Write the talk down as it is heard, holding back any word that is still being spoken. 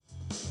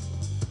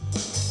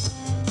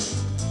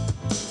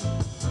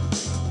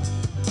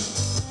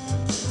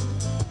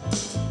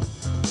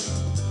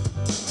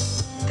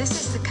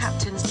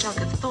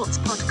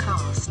Thoughts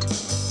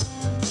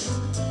podcast.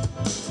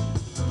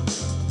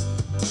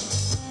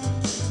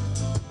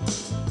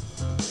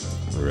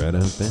 Right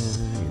up there.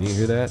 Can you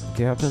hear that,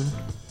 Captain?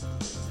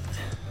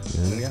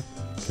 Yeah.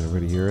 Can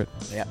everybody hear it?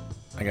 Yeah,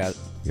 I got it.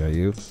 Got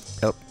you?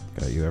 Yep.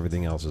 Got you.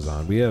 Everything else is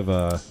on. We have,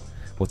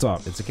 what's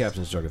up? It's the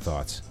Captain's Jug of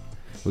Thoughts.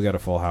 We got a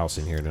full house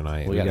in here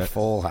tonight. We got a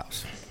full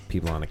house.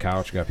 People on the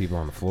couch. Got people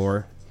on the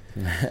floor.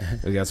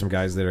 We got some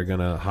guys that are going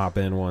to hop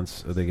in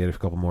once they get a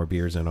couple more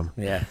beers in them.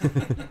 Yeah.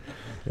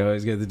 You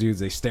always get the dudes,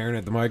 they staring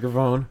at the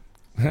microphone,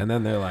 and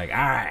then they're like, all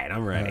right,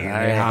 I'm ready.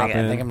 And they hop I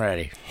in. think I'm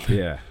ready.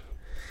 Yeah.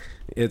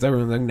 It's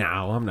everyone's like,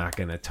 no, I'm not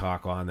going to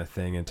talk on the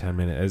thing in 10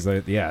 minutes. It's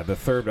like, yeah, the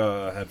third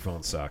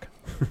headphones suck.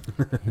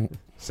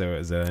 So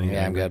is that anything?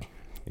 Yeah, I'm good.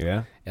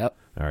 Yeah? Yep.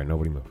 All right,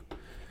 nobody move.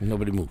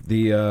 Nobody move.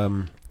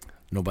 The,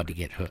 Nobody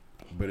get hurt.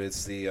 but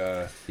it's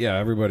the, yeah,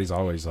 everybody's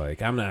always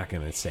like, I'm not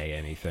going to say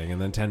anything. And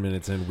then 10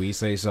 minutes in, we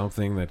say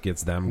something that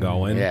gets them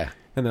going. Yeah.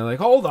 And they're like,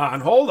 hold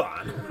on.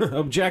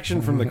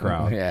 Objection from the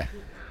crowd. Yeah.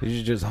 You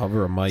should just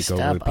hover a mic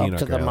over Step the peanut up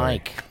to the gallery.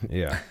 mic.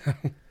 Yeah.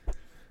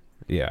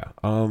 Yeah.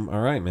 All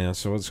right, man.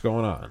 So what's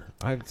going on?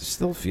 I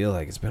still feel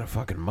like it's been a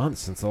fucking month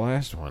since the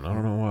last one. I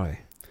don't know why.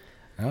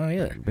 Oh,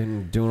 yeah.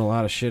 Been doing a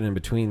lot of shit in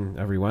between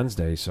every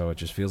Wednesday, so it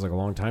just feels like a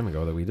long time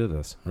ago that we did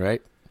this.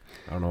 Right?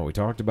 I don't know what we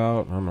talked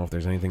about. I don't know if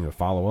there's anything to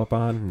follow up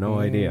on. No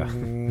idea.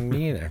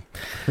 Me either.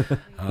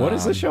 What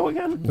is the show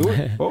again?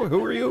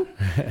 Who are you?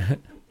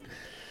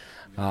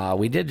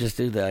 We did just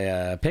do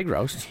the pig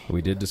roast.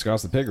 We did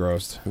discuss the pig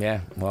roast.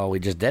 Yeah. Well, we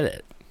just did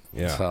it.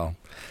 Yeah.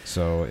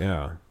 So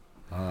yeah.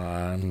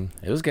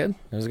 It was good.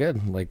 It was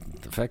good. Like,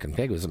 the fucking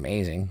pig was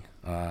amazing.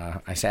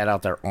 I sat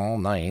out there all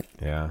night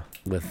Yeah.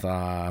 with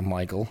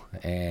Michael,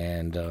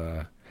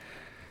 and,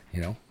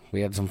 we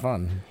had some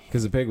fun.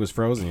 Because the pig was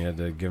frozen, you had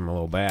to give him a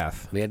little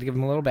bath. We had to give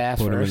him a little bath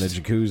Put him in first.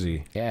 the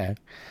jacuzzi. Yeah.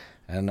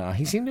 And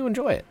he seemed to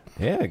enjoy it.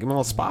 Yeah, give him a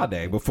little spa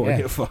day before Yeah.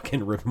 you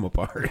fucking rip him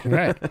apart.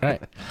 Right.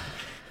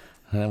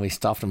 And then we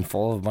stuffed him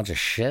full of a bunch of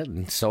shit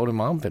and sewed him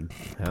up and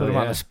put him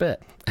on yeah. a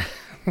spit.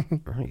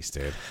 Nice,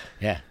 dude.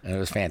 Yeah, and it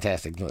was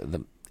fantastic.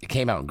 It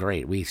came out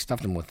great. We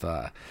stuffed him with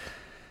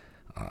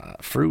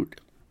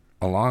fruit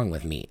along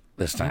with meat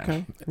this time.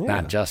 Okay, yeah.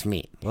 Not just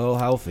meat. A little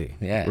healthy.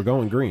 Yeah. We're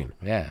going green.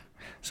 Yeah.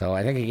 So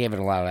I think it gave it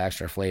a lot of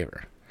extra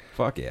flavor.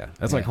 Fuck yeah.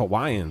 That's like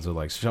Hawaiians would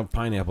like shove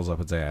pineapples up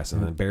its ass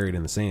and then bury it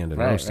in the sand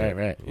and Right, roast it.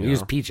 right. you We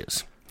used know?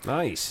 peaches.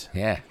 Nice.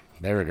 Yeah,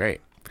 they were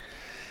great.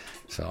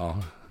 So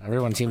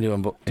everyone seemed to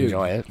Dude,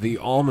 enjoy it. The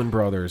Allman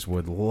Brothers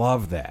would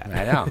love that.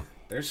 I know.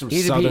 There's some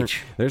Eat a southern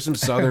peach. There's some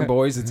southern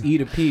boys that's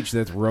eat a peach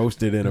that's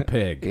roasted in a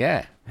pig.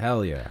 Yeah,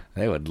 Hell yeah.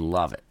 they would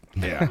love it.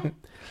 Yeah.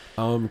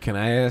 Can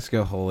I ask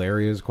a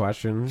hilarious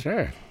question?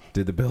 Sure.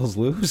 Did the Bills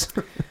lose?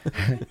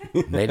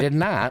 They did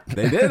not.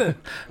 They didn't.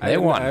 They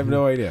won. I have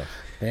no idea.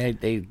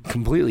 They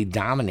completely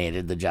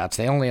dominated the Jets.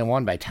 They only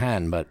won by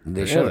 10, but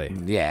they Really?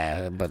 should.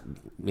 Yeah, but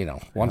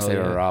once Oh, they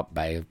yeah. were up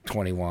by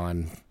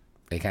 21,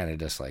 they kind of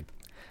just like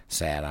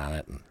sat on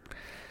it. And,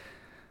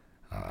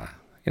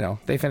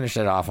 they finished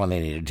it off when they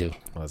needed to.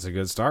 Well, that's a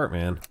good start,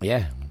 man.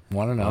 Yeah,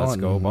 1-0. Let's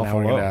and go, now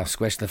Buffalo. we're gonna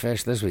squish the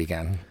fish this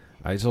weekend.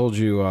 I told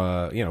you,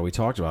 we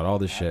talked about all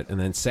this shit, and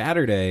then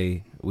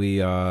Saturday we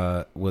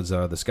was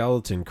the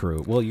Skeleton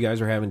Crew. Well, you guys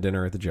were having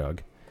dinner at the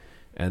Jug,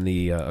 and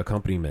the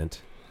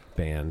accompaniment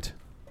band.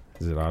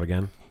 Is it out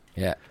again?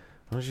 Yeah.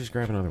 Why don't you just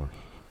grab another one?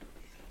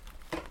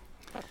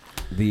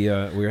 We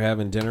were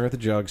having dinner at the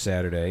Jug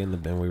Saturday,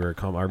 and we were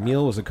our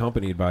meal was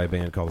accompanied by a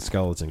band called the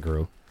Skeleton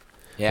Crew.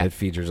 Yeah. It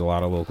features a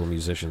lot of local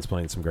musicians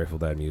playing some Grateful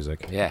Dead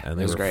music. Yeah, and it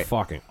they was were great.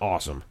 fucking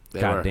awesome. They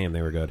God were. damn,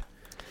 they were good.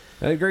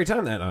 I had a great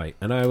time that night,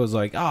 and I was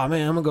like, "Oh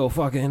man, I'm gonna go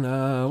fucking.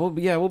 We'll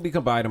be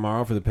come by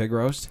tomorrow for the pig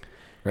roast."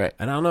 Right.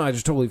 And I don't know, I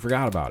just totally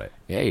forgot about it.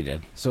 Yeah, you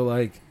did. So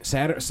like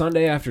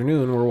Sunday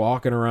afternoon, we're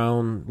walking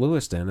around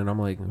Lewiston, and I'm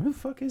like, "Where the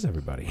fuck is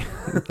everybody?"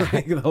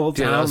 Like, the whole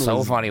Dude, town that was so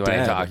was funny when I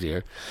dead. talked to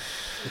you.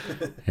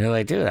 You're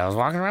like, dude, I was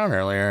walking around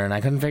earlier and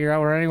I couldn't figure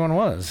out where anyone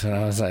was. And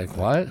I was like,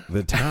 what?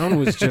 The town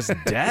was just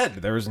dead.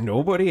 There was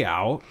nobody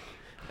out.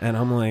 And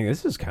I'm like,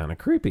 this is kind of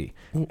creepy.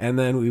 And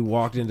then we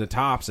walked into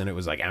Tops and it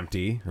was like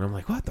empty. And I'm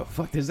like, what the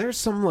fuck? Is there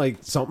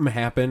something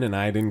happened and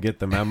I didn't get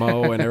the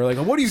memo? And they were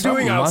like, what are you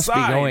Something doing must be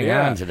outside? going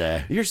on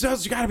today. Your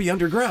stuff's got to be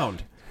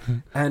underground.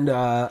 And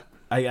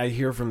I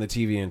hear from the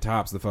TV in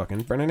Tops the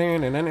fucking.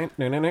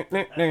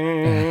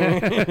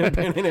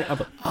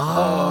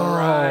 All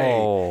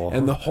right.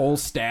 And the whole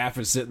staff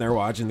is sitting there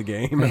watching the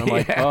game. And I'm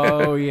like,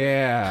 oh,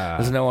 yeah.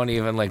 There's no one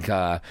even like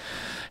at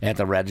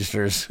the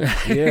registers.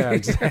 Yeah,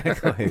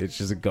 exactly. It's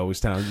just a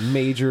ghost town.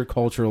 Major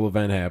cultural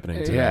event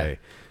happening today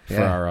for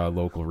Yeah. our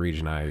local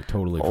region. I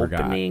totally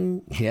forgot.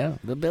 Opening, yeah,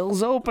 the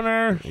Bills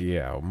opener.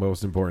 Yeah,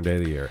 most important day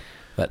of the year.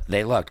 But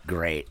they looked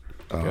great.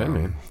 Good,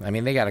 man. I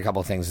mean, they got a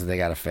couple things that they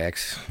got to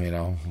fix,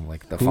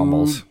 like the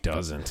fumbles. Who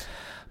doesn't?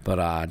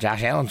 But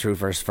Josh Allen threw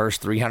for his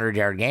first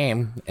 300-yard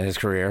game in his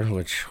career,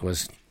 which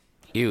was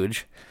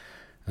huge.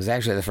 It was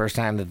actually the first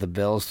time that the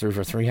Bills threw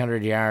for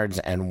 300 yards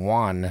and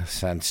won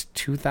since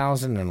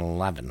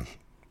 2011.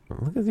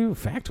 Look at you,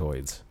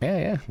 factoids.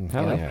 Yeah.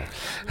 Hell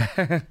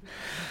yeah.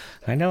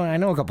 I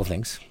know a couple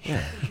things.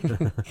 Yeah.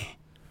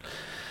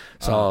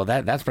 So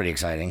that's pretty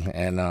exciting,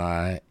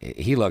 and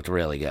he looked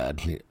really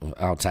good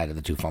outside of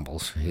the 2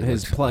 fumbles.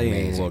 His playing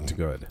amazing. looked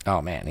good.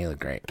 Oh man, he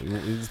looked great.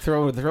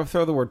 Throw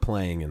the word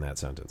playing in that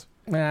sentence.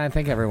 I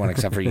think everyone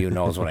except for you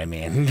knows what I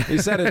mean. He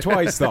said it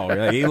twice though.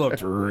 Like, he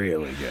looked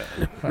really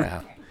good.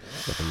 Well,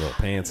 With the little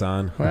pants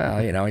on.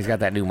 he's got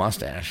that new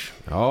mustache.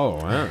 Oh,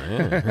 wow,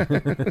 yeah.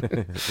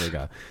 It's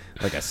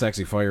like a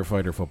sexy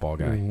firefighter football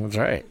guy. That's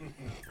right.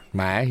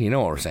 You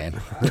know what we're saying.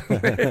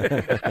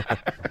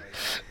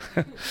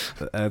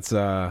 That's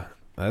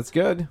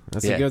good.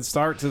 That's a good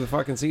start to the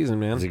fucking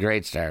season, It's a man.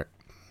 great start.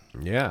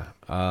 Yeah.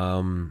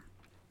 On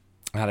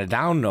a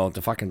down note,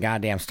 the fucking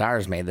goddamn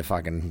Stars made the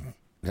fucking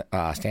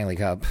Stanley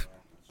Cup,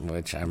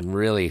 which I'm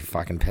really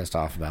fucking pissed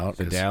off about.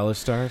 The Dallas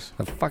Stars.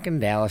 The fucking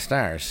Dallas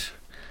Stars.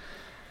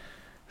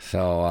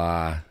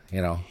 So,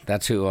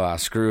 that's who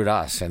screwed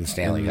us in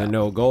Stanley And Cup. the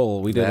no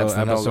goal. We did an That's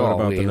the no episode goal.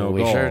 about the no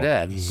we goal. sure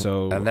did.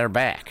 So And they're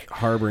back.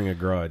 harboring a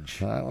grudge.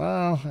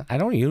 Well, I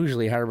don't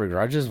usually harbor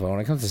grudges, but when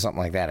it comes to something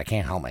like that, I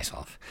can't help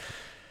myself.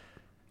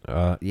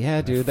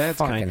 Yeah, dude, that's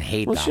fucking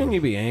hate Well, them. shouldn't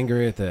you be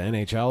angry at the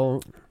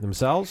NHL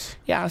themselves?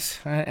 Yes,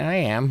 I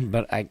am,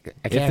 but I can't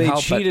If they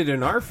help cheated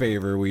in our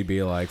favor, we'd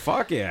be like,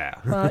 "Fuck yeah!"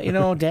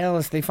 Well,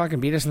 Dallas, they fucking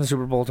beat us in the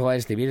Super Bowl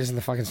twice. They beat us in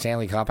the fucking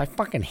Stanley Cup. I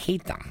fucking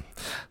hate them.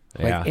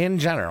 Yeah. In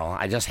general,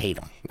 I just hate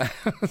them.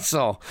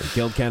 So, They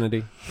killed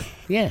Kennedy,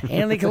 yeah,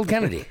 and they killed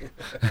Kennedy.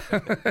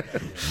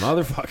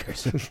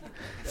 motherfuckers.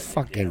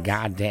 Fucking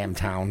goddamn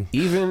town.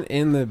 Even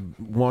in the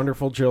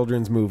wonderful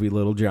children's movie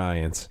Little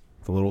Giants,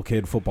 the little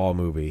kid football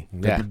movie,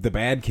 Yeah. the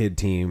bad kid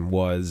team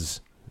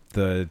was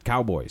the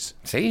Cowboys.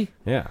 See?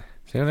 Yeah.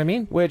 See what I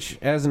mean? Which,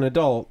 as an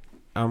adult,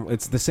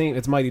 it's the same.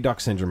 It's Mighty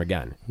Duck syndrome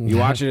again. You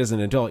watch it as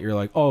an adult, you're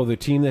like, oh, the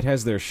team that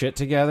has their shit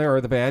together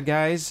are the bad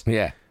guys.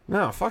 Yeah.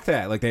 No, fuck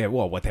that. Like they have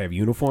what? They have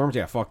uniforms?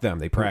 Yeah, fuck them.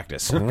 They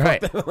practice.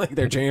 Right. Like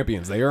they're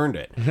champions. They earned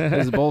it.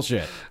 This is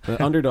bullshit.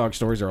 The underdog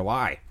stories are a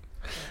lie.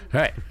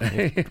 Right.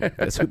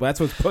 That's what's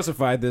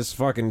pussified this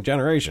fucking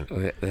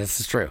generation. This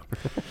is true.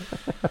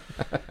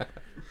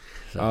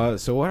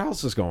 So what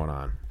else is going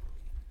on?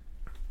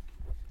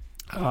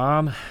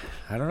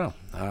 I don't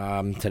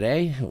know.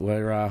 Today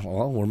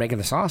we're making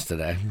the sauce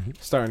today.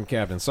 Starting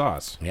Captain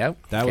Sauce. Yep.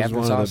 That was Captain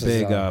one Sauce of the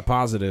is, big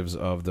positives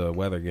of the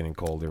weather getting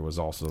colder was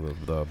also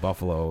the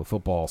Buffalo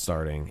football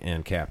starting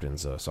and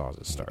Captain's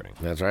sauces starting.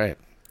 That's right.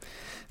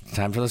 It's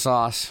time for the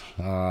sauce.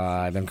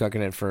 I've been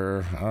cooking it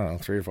for, I don't know,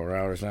 3 or 4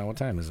 hours now. What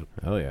time is it?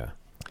 Hell yeah.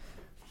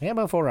 Yeah,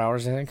 about 4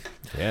 hours, I think.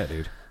 Yeah,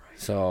 dude.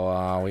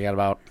 So we got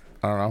about,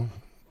 I don't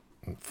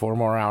know, 4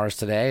 more hours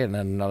today and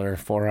then another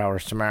 4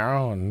 hours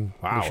tomorrow, and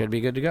Wow. we should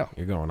be good to go.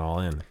 You're going all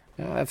in.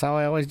 Yeah, that's how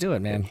I always do it,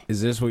 man.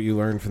 Is this what you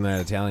learned from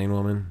that Italian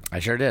woman? I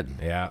sure did.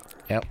 Yeah.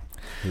 Yep.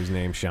 Whose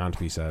name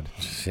Shanti said.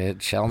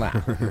 It shall not.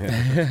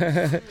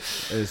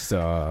 It's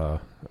a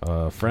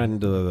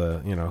friend of the,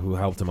 who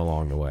helped him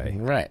along the way.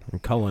 Right. A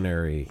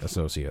culinary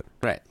associate.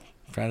 Right.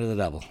 Friend of the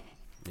devil.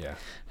 Yeah.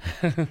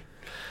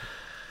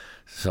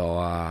 So,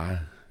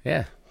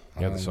 yeah.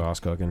 You got the sauce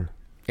cooking.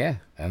 Yeah.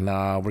 And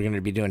we're going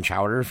to be doing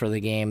chowder for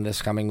the game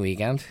this coming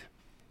weekend.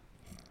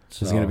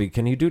 So, Is it gonna be?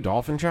 Can you do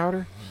dolphin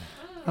chowder?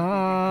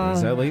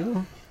 Is that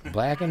legal?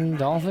 black and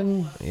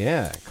dolphin?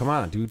 Yeah, come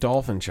on, do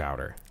dolphin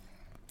chowder.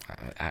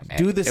 it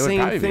Do the would same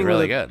probably be thing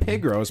really with a good.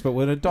 pig roast, but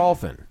with a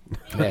dolphin.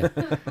 Yeah.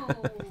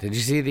 Did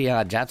you see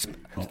the Jets?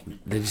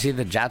 Did you see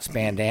the Jets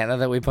bandana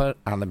that we put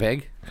on the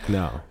pig?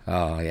 No,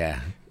 Oh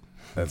yeah,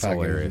 that's Fucking-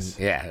 hilarious.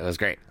 Yeah, it was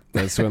great.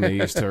 That's when they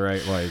used to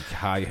write like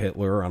 "Hi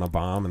Hitler" on a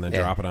bomb and then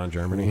Yeah. drop it on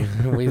Germany.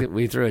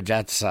 we threw a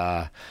Jets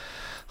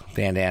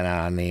bandana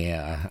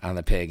on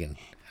the pig and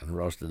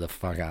roasted the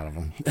fuck out of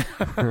him.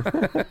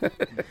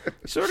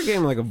 Sort of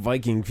game like a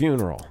Viking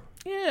funeral.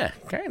 Yeah,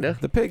 kind of.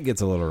 The pig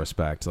gets a little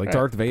respect, like Right.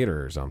 Darth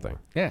Vader or something.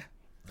 Yeah.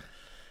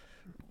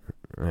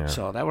 Yeah.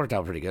 So that worked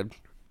out pretty good.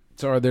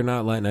 So are they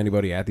not letting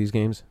anybody at these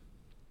games?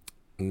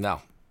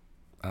 No.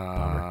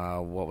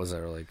 What was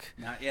there like?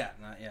 Not yet,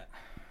 not yet.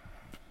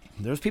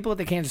 There was people at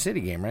the Kansas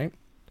City game, right?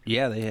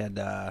 Yeah, they had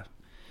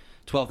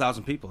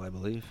 12,000 people, I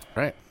believe.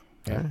 Right.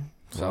 Yeah.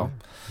 So.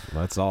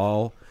 Let's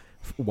all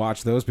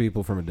watch those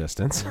people from a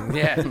distance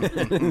Yeah.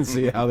 and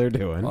see how they're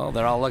doing. Well,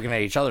 they're all looking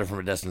at each other from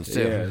a distance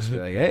too. Yeah, just be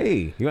like,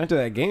 hey, you went to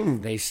that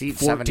game They seat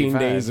 14 75.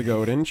 days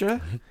ago, didn't you? How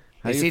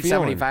They you seat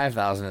feeling?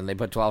 75,000 and they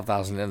put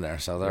 12,000 in there,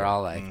 so they're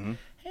all like,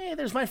 "Hey,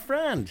 there's my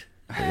friend.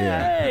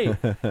 Yeah. Hey,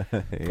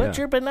 Yeah. put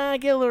your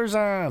binoculars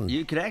on."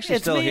 You could actually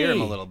It's still hear them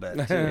me. a little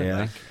bit. Too. Yeah.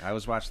 Like, I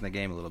was watching the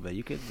game a little bit.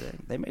 You could.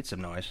 They made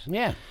some noise.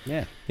 Yeah,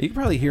 yeah. You can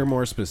probably hear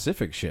more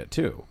specific shit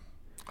too.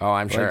 Oh,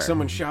 I'm sure. Like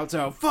someone shouts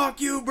out, "Fuck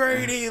you,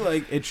 Brady!"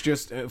 Like it's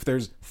just if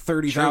there's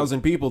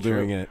 30,000 people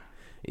doing it,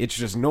 it's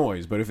just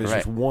noise. But if it's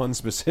just Right. one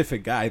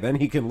specific guy, then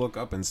he can look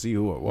up and see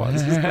who it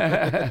was.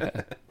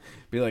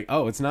 Be like,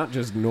 oh, it's not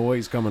just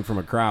noise coming from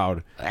a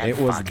crowd. That it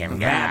was fucking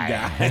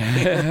that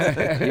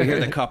guy. You hear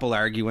the couple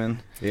arguing.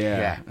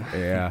 Yeah,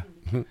 yeah.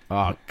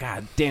 Oh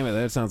god damn it!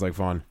 That sounds like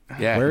fun.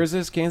 Yeah. Where is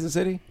this? Kansas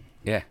City?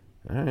 Yeah.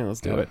 All right, let's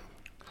do Yeah. it.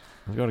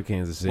 Let's go to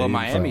Kansas City. Well,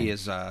 Miami So-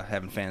 is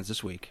having fans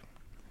this week.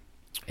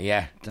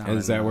 Yeah. down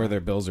Is in, that where their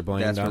Bills are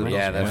playing that's down where there? the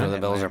Yeah, that's Yeah. where the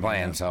Bills are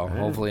playing. Yeah. So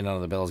hopefully none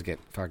of the Bills get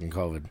fucking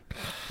COVID.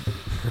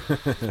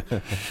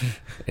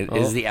 It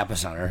is the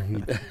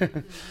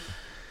epicenter.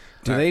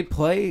 Do they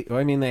play?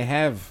 I mean, they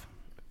have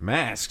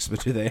masks,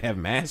 but do they have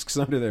masks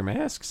under their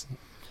masks?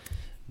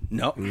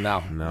 No.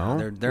 No.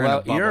 No. They're Well,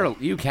 in a bubble.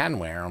 you can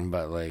wear them,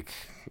 but like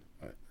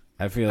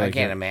I feel I like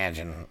can't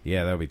imagine.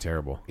 Yeah, that would be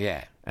terrible.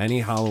 Yeah.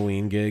 Any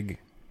Halloween gig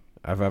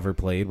I've ever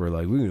played, we're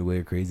like, we're gonna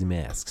wear crazy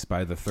masks.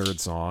 By the third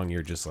song,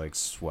 you're just like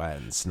sweat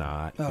and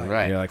snot.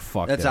 Right. You're like,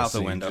 fuck. That's this. out the So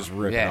you window. Just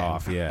rip it Yeah.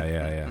 off. Yeah.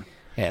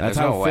 Yeah, That's there's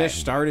how no way. Fish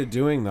started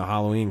doing the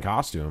Halloween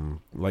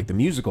costume, like the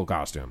musical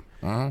costume.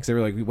 Because they were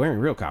like, wearing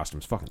real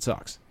costumes fucking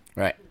sucks.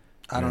 Right.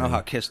 I don't know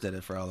how Kiss did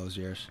it for all those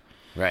years.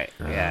 Right.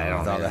 Yeah, I don't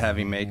With all know. the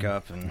heavy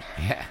makeup and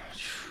Yeah.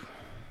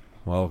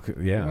 Well,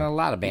 yeah. Well, a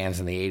lot of bands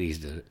in the 80s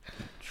did it.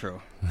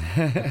 true.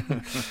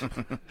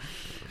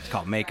 It's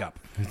called makeup.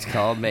 It's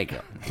called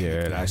makeup.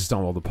 Dude, I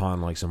stumbled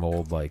upon like some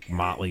old like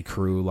Motley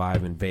Crue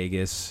live in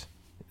Vegas,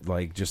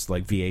 like just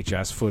like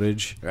VHS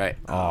footage. Right.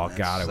 Oh, that's-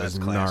 god, it was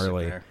that's classic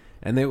gnarly. there.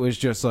 And it was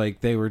just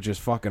like they were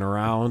just fucking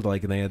around,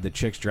 like, and they had the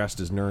chicks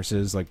dressed as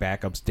nurses, like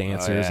backups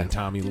dancers, yeah. and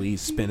Tommy Lee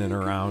spinning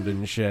around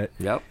and shit.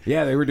 Yep.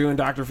 Yeah, they were doing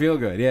Dr.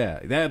 Feelgood.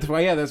 Yeah, that's why.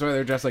 Yeah, that's why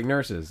they're dressed like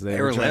nurses.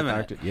 They were trying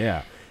living it.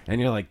 Yeah, and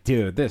you're like,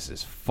 dude, this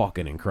is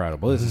fucking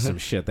incredible. This is some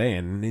shit they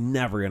ain't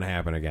never gonna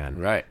happen again.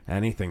 Right.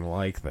 Anything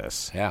like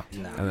this. Yeah.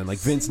 And then like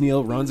Vince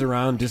Neil runs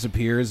around,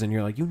 disappears, and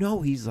you're like,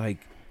 he's like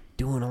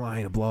doing a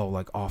line of blow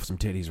like off some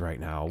titties right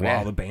now while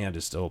Yeah. the band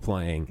is still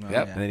playing. Yep.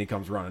 yeah. And then he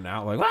comes running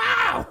out like,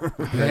 wow!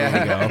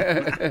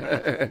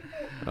 There you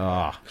go.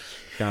 Oh,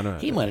 kind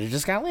of. He might have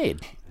just got laid.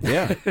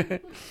 Yeah.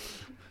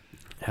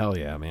 Hell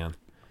yeah, man.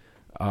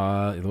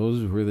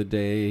 Those were the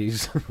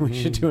days. We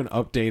should do an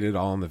updated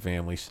All in the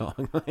Family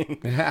song.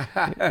 Should have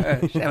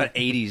an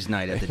 80s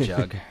night at the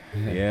Jug.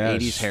 Yeah,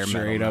 80s hair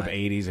metal straight up night.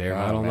 80s hair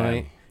Oh, metal man.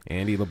 night.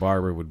 Andy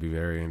LaBarber would be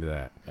very into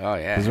that. Oh,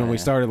 yeah. Because when we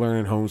started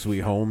learning Home Sweet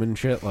Home and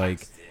shit,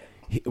 like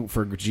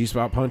for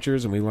G-Spot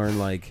Punchers, and we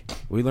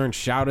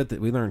learned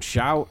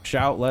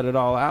shout, let it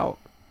all out,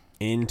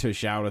 into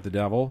shout at the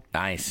devil,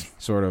 Nice.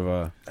 sort of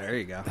a There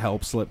you go.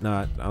 help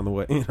Slipknot on the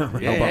way, help on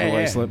the yeah,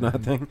 way yeah.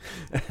 Slipknot thing.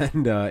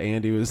 And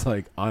Andy was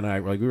like,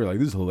 like we were like,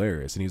 this is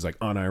hilarious, and he was like,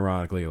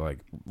 unironically, like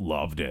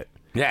loved it.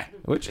 Yeah.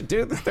 Which,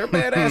 dude, they're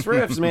badass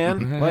riffs,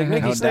 man. Like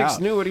Nicky No Six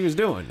doubt. knew what he was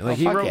doing. Like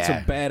he fuck wrote yeah.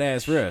 some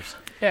badass riffs.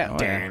 Yeah.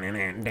 Oh,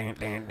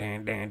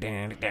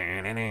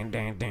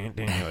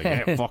 You're like,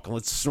 yeah, fuck,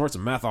 let's snort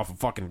some meth off a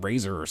fucking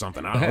razor or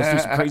something. I don't know, let's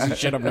do some crazy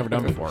shit I've never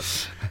done before.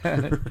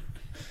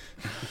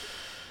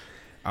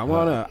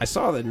 I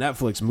saw the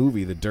Netflix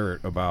movie The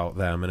Dirt about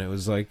them, and it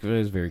was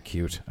very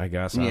cute, I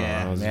guess. I don't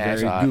Yeah. know. It was Yeah, I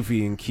saw very it.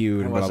 goofy and cute.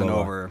 It And blah, wasn't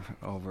blah, blah.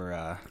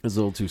 over It was a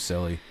little too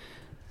silly.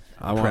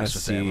 I want to Impressed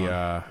with that see.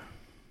 one.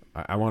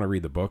 I want to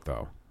read the book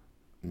though,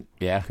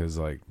 Yeah. because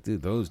like,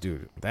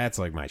 dude, that's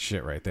like my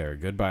shit right there.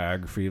 Good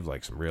biography of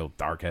like some real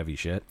dark, heavy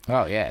shit.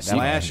 Oh, yeah. definitely.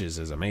 Slashes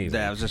is amazing.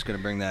 Yeah, I was just going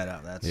to bring that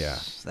up. Yeah.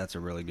 That's a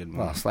really good movie.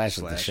 Well, Slash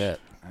is the shit.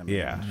 I mean,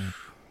 Yeah.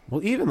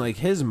 Well, even like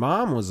his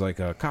mom was like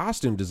a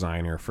costume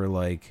designer for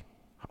like,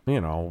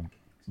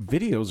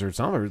 videos or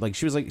something. Like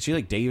she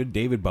like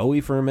David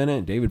Bowie for a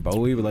minute. David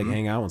Bowie would like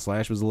hang out when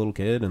Slash was a little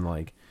kid, and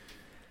like,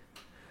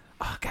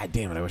 oh god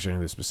damn it, I wish I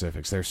knew the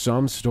specifics. There's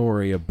some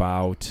story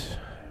about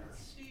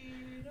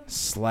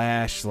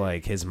Slash,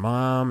 like his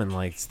mom, and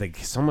like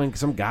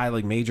some guy,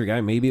 like major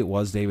guy, maybe it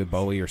was David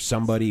Bowie or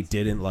somebody,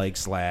 didn't like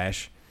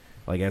Slash,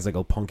 like as like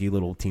a punky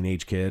little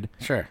teenage kid.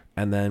 Sure.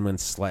 And then when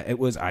it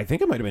was, I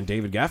think it might have been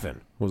David Geffen,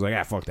 was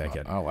like, fuck that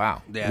kid. Oh,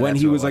 wow. Yeah, When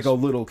that's he what it was like a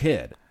little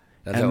kid.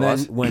 That's And what it then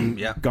was? when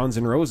Yeah. Guns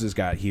N' Roses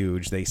got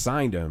huge, they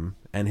signed him,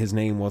 and his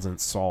name wasn't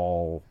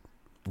Saul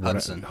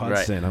Hudson.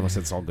 Hudson. I almost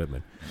said Saul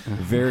Goodman.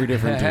 Very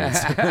different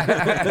dudes.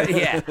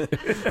 Yeah.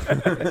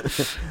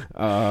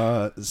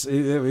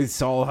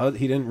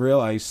 He didn't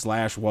realize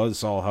Slash was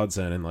Saul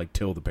Hudson, and like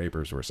till the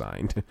papers were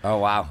signed, Oh,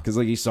 wow. because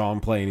like he saw him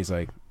play, and he's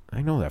like,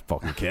 I know that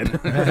fucking kid.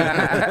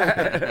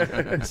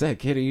 It's that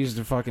kid who used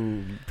to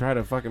fucking try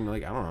to fucking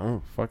like, I don't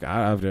know, I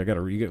gotta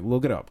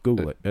look it up,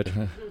 Google it.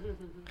 bitch.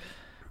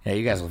 Yeah,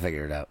 you guys will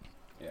figure it out.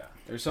 Yeah,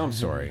 there's some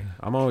story.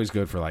 I'm always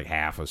good for like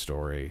half a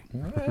story.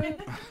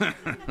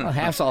 Well,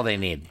 half's all they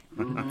need.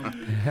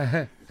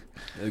 A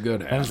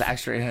good It half. was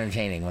extra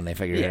entertaining when they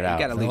figured Yeah, it you out.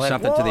 gotta They're leave like,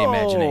 something to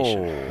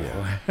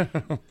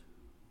the "Whoa."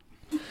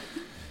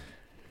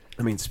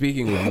 I mean,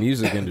 speaking of the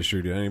music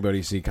industry, did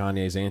anybody see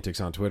Kanye's antics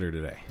on Twitter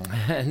today?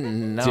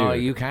 No,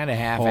 Dude. you kind of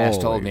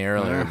half-assed told Holy me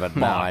earlier, but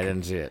no, fuck. I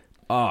didn't see it.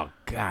 Oh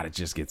god, it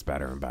just gets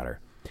better and better.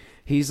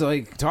 He's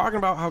like talking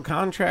about how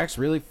contracts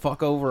really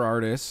fuck over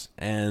artists,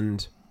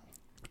 and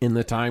in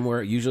the time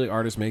where usually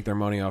artists make their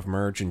money off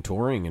merch and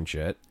touring and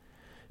shit,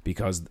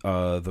 because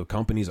the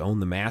companies own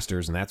the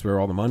masters, and that's where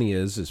all the money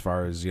is, as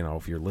far as,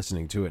 if you're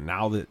listening to it.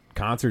 Now that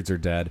concerts are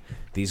dead,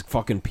 these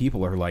fucking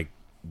people are like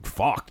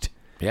fucked.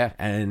 Yeah.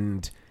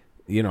 And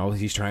you know,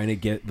 he's trying to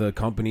get the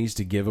companies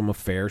to give him a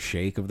fair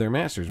shake of their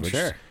masters, which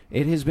Sure.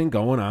 it has been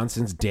going on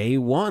since day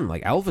one.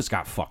 Like, Elvis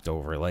got fucked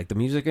over. Like, the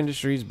music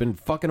industry's been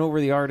fucking over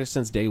the artist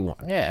since day one.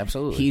 Yeah,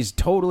 absolutely. He's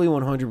totally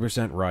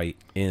 100% right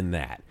in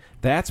that.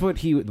 That's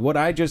what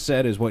I just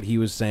said is what he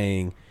was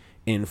saying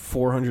in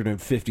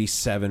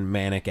 457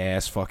 manic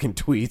ass fucking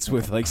tweets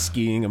with like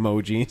skiing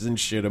emojis and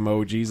shit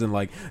emojis and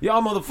like,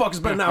 y'all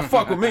motherfuckers better not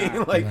fuck with me.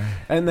 Like,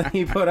 and then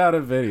he put out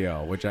a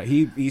video, which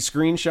he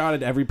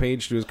screenshotted every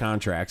page to his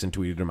contracts and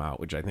tweeted them out,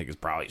 which I think is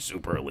probably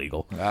super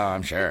illegal. Oh,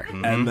 I'm sure.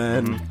 And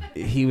then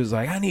he was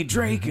like, I need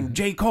Drake and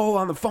J. Cole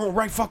on the phone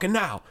right fucking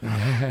now.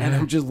 And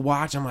I'm just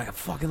watching. I'm like, I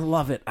fucking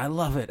love it. I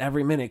love it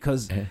every minute.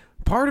 Because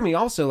part of me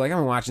also, like, I've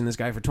been watching this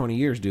guy for 20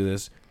 years do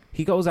this.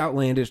 He goes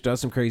outlandish,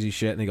 does some crazy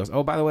shit, and he goes,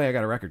 oh, by the way, I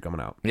got a record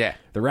coming out. Yeah.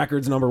 The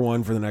record's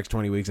 #1 for the next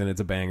 20 weeks, and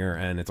it's a banger,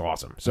 and it's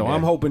awesome. So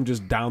I'm hoping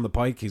just down the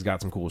pike, he's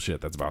got some cool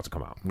shit that's about to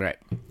come out. Right.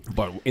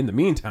 But in the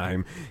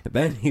meantime,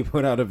 then he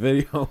put out a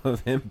video of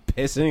him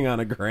pissing on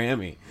a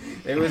Grammy.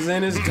 It was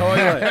in his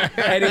toilet,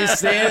 and he's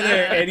standing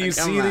there, and you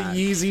see the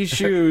Yeezy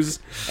shoes,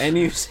 and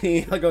you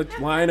see like a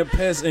line of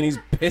piss, and he's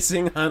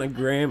pissing on a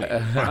Grammy.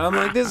 I'm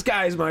like, this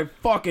guy's my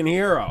fucking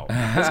hero.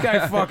 This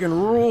guy fucking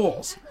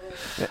rules.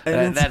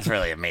 And That's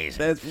really amazing.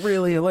 that's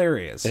really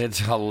hilarious. It's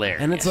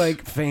hilarious. And it's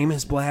like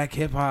famous black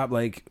hip hop,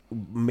 like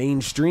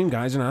mainstream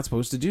guys are not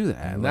supposed to do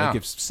that. No. Like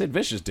if Sid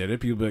Vicious did it,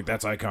 people would be like,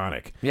 "That's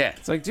iconic." Yeah.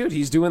 it's like, dude,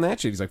 he's doing that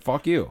shit. He's like,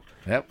 "Fuck you."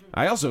 Yep.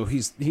 I also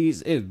he's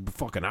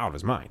fucking out of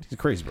his mind. He's a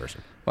crazy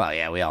person. Well,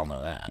 yeah, we all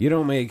know that. You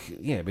don't make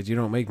but you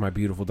don't make My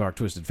Beautiful Dark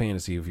Twisted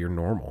Fantasy if you're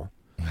normal.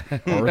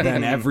 Or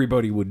then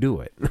everybody would do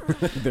it.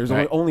 There's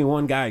only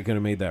one guy could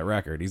have made that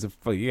record.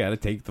 You got to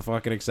take the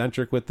fucking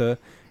eccentric with the,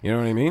 you know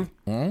what I mean?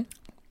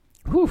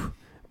 Mm-hmm. Whew.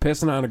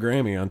 Pissing on a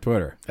Grammy on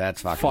Twitter.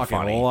 That's fucking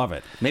funny. Love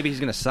it. Maybe he's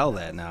going to sell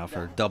that now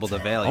for double the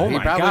value. Oh He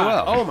my probably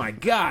god! will. Oh my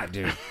god,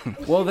 dude.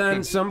 Well,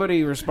 then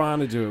somebody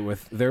responded to it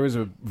with there was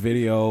a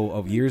video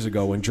of years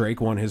ago when Drake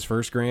won his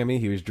first Grammy.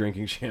 He was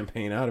drinking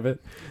champagne out of it,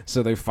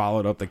 so they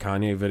followed up the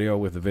Kanye video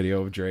with a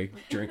video of Drake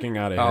drinking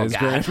out of his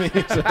God.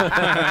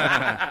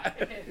 Grammy.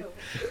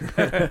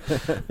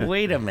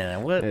 Wait a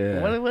minute. What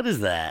is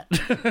that?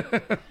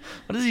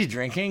 What is he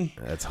drinking?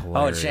 That's Oh,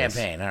 hilarious. it's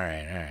champagne. All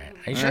right.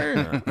 Are you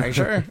sure? Are you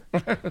sure?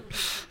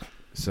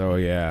 So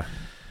yeah,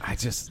 I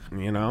just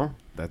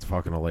that's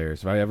fucking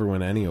hilarious. If I ever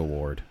win any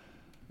award,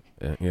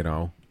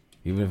 even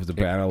if it's a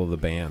battle of the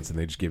bands and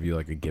they just give you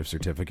like a gift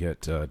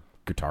certificate to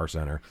Guitar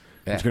Center.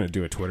 I'm just gonna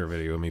do a Twitter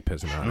video of me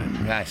pissing on it.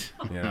 Nice.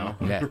 Yeah.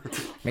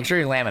 Make sure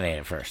you laminate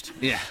it first.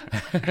 Yeah.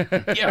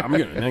 Yeah, I'm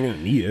gonna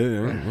need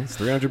it. It's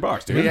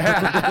 $300, dude.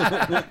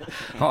 Yeah.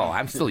 Oh,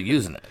 I'm still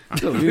using it.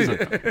 Still using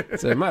it.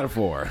 It's a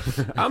metaphor.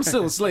 I'm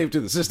still a slave to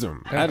the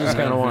system. I just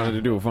kind of wanted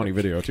to do a funny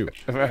video too.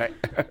 Right.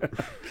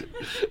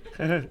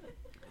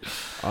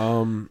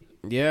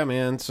 Yeah,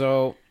 man.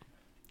 So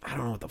I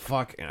don't know what the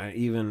fuck.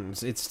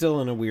 It's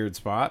still in a weird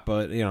spot,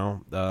 but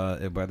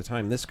by the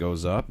time this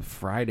goes up,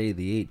 Friday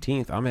the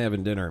 18th, I'm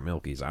having dinner at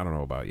Milky's. I don't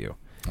know about you.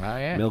 Oh,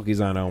 yeah.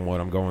 Milky's on Elmwood.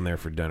 I'm going there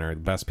for dinner.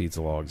 The best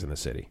pizza logs in the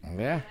city.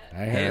 Yeah.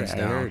 Hands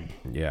down.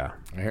 Yeah.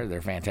 I heard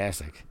they're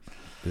fantastic.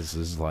 This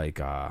is like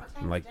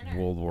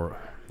World War.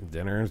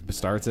 Dinner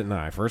starts at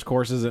 9. First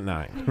course is at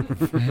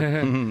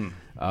 9.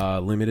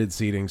 Limited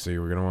seating, so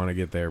you're gonna want to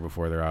get there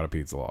before they're out of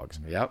pizza logs.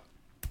 Yep.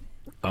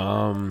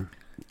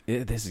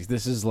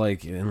 This is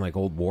like in like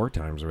old war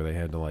times where they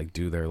had to like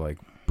do their like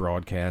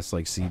broadcast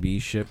like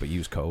CB shit, but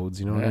use codes.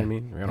 You know what I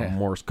mean? We got to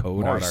Morse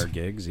code out our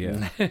gigs.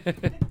 Yeah,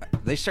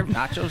 They serve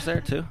nachos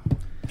there too.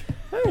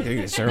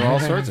 they serve all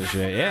sorts of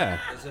shit. Yeah,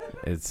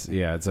 it's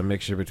a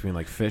mixture between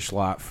like fish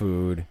lot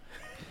food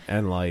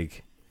and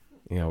like.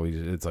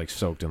 It's like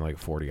soaked in like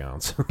 40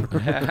 ounce. Sounds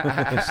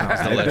I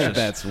think delicious.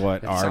 that's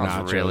what our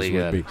sounds nachos really would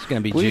good. be. It's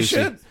gonna be We juicy.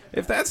 should,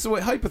 if that's the way,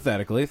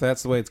 hypothetically, if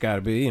that's the way it's got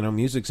to be,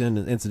 music's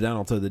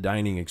incidental to the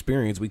dining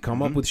experience. We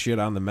come up with shit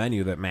on the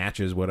menu that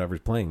matches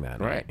whatever's playing that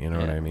night. Right. You know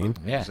what I mean?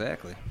 Yeah.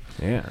 Exactly.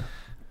 Yeah.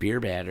 Beer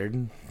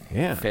battered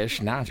Yeah. fish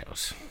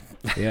nachos.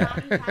 Yeah.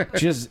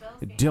 Just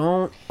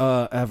don't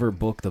ever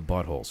book the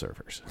butthole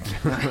servers.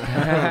 I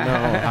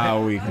don't know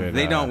how we could.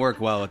 They don't work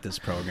well with this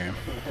program.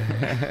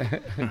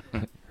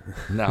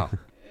 No.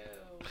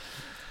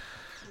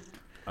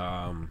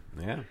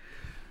 Yeah.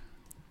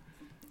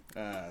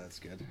 That's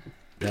good.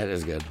 That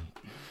is good.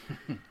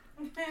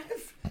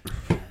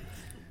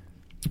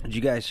 Did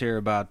you guys hear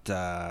about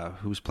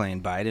who's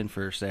playing Biden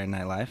for Saturday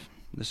Night Live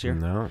this year?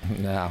 No.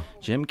 No.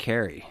 Jim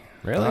Carrey.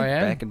 Really? Oh,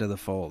 yeah. Back into the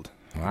fold.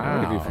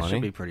 Wow. That would be That funny.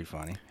 should be pretty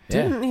funny.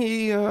 Didn't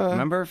he?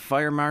 Remember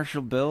Fire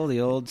Marshal Bill,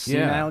 the old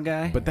senile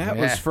guy? But that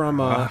Yeah. was from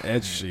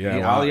Edge. Yeah,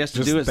 Yeah, wow. all he has to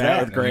Just do is that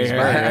that. with gray He's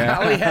hair. fine. Yeah.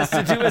 All he has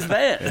to do is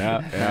that.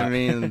 Yeah. I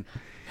mean,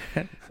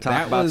 talk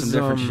That about was, some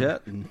different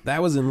shit.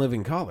 That was in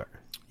Living Color.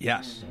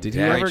 Yes. Did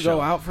you Yeah. ever Great go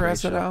show. out for Great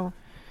SNL?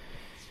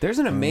 There's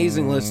an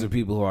amazing list of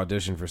people who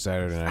auditioned for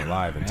Saturday Night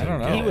Live. And don't know.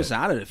 didn't He get was it.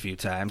 on it a few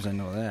times, I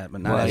know that,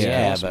 but not Well, as yeah,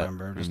 a cast but-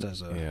 member, just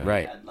as a... Yeah.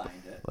 Right.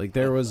 Like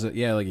there was, like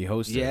he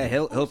hosted. Yeah,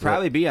 he'll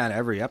probably be on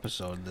every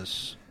episode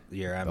this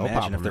year, I They'll pop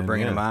imagine, if him they're in,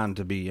 bringing yeah. him on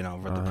to be,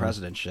 for the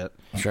president shit.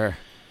 Sure.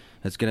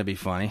 It's gonna be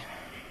funny.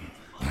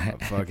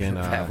 Fucking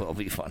That will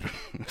be funny.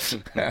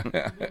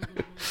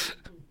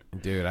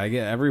 dude, I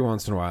get every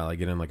once in a while I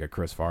get in like a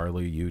Chris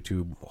Farley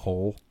YouTube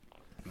hole,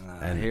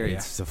 and I hear ya.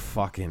 it's the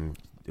fucking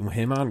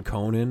him on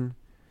Conan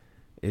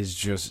is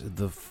just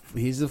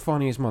he's the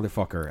funniest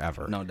motherfucker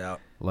ever. No doubt.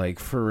 Like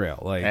for real,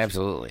 like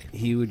Absolutely.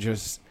 he would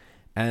just.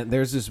 And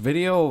there's this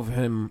video of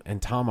him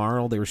and Tom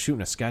Arnold. They were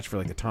shooting a sketch for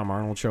like the Tom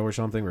Arnold show or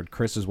something, where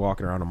Chris is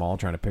walking around a mall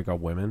trying to pick up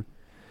women.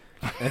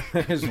 And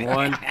there's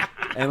one,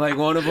 and like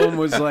one of them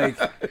was like,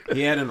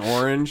 he had an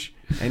orange,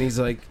 and he's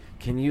like,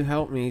 "Can you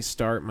help me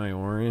start my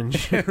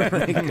orange?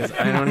 Because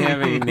I don't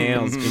have any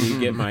nails. Can you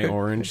get my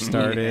orange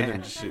started?"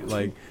 And shit,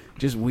 like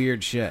just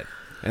weird shit.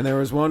 And there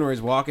was one where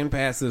he's walking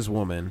past this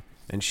woman,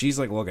 and she's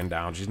like looking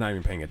down. She's not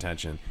even paying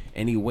attention,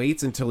 and he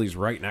waits until he's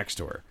right next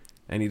to her.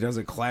 And he does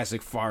a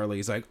classic Farley.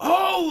 He's like,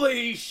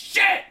 "Holy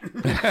shit!"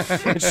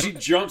 And she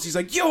jumps. He's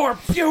like, "You're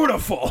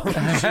beautiful." She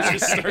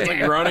just starts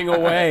like running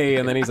away.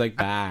 And then he's like,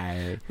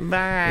 "Bye,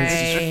 Bye.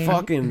 It's just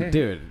fucking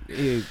dude.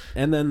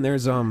 And then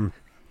there's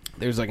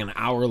like an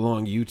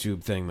hour-long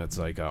YouTube thing that's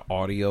like an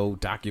audio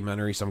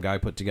documentary some guy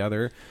put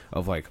together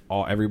of like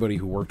everybody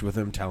who worked with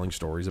him telling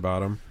stories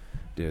about him.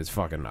 Dude, it's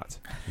fucking nuts.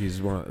 He's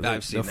one of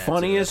I've seen the that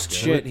funniest too.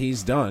 shit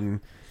he's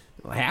done.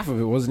 Half of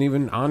it wasn't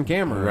even on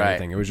camera or Right.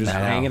 anything. It was just I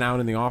know. hanging out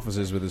in the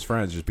offices with his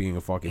friends, just being a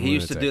fucking He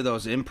used to lunatic. do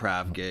those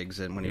improv gigs,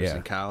 and when he was Yeah.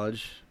 in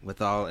college,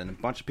 and a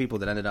bunch of people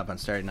that ended up on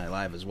Saturday Night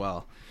Live as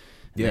well.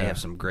 Yeah. They have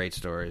some great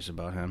stories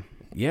about him.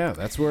 Yeah,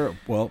 that's where.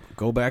 Well,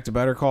 go back to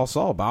Better Call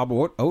Saul. Bob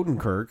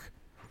Odenkirk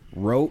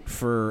wrote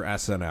for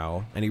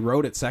SNL, and he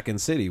wrote at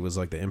Second City, was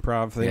like the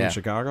improv thing Yeah. in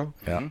Chicago.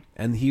 Yeah.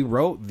 And he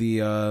wrote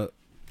the.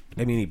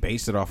 I mean, he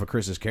based it off of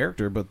Chris's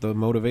character, but the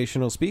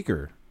motivational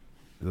speaker,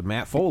 the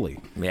Matt Foley.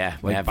 Yeah,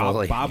 Like Matt Bob,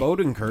 Foley. Bob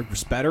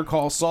Odenkirk, Better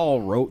Call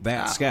Saul, wrote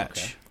that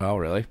sketch. Oh,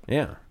 really?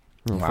 Yeah.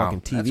 Little Wow. fucking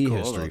That's TV cool,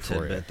 history little for you.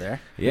 tidbit there.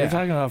 We were Yeah.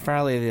 talking about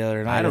Farley the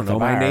other night. I don't at the know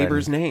my bar,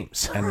 neighbors'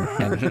 names.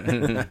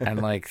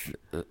 and like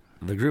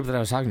the group that I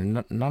was talking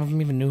to, none of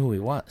them even knew who he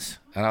was.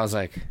 And I was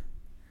like,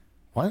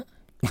 what?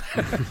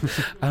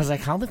 I was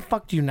like, how the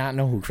fuck do you not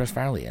know who Chris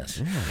Farley is?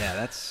 Yeah,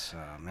 that's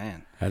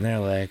man. And they're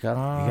like,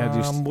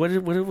 gotta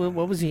do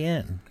what was he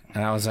in?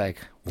 And I was like,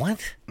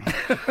 what?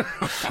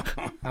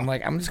 I'm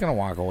like, I'm just gonna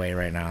walk away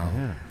right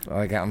now.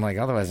 Like, I'm like,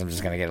 otherwise I'm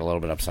just gonna get a little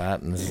bit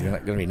upset, and this is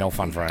gonna be no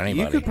fun for anybody.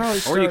 You could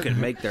probably Or you start- could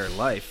make their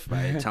life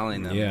by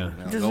telling them, Yeah. you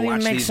know, It doesn't go even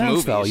watch make these sense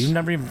movies. though. You've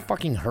never even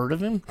fucking heard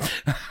of him.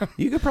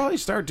 You could probably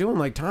start doing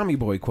like Tommy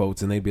Boy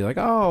quotes, and they'd be like,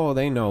 "Oh,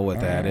 they know what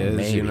that is."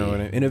 maybe. You know, what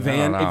I mean? In a I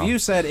van. don't know. If you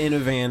said in a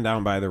van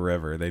down by the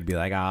river, they'd be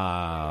like,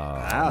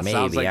 "Ah, Ah, it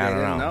sounds Maybe, like I they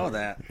don't didn't know. know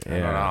that. I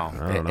don't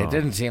know. I don't know. It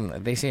didn't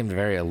seem. They seemed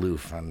very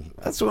aloof. And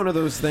That's one of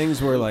those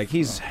things where like he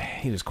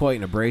was quite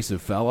an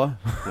abrasive fella.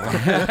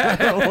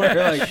 Where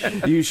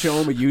like you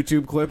show him a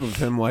YouTube clip of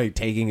him like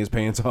taking his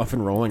pants off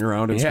and rolling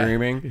around and Yeah.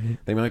 screaming,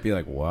 they might be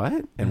like,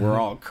 "What?" And we're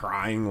all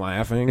crying,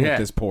 laughing Yeah. at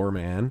this poor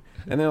man.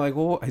 And they're like,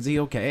 "Well, is he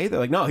okay?" They're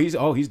like, "No, he's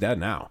dead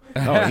now.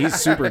 Oh, he's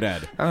super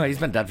dead." oh, he's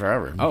been dead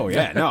forever. Oh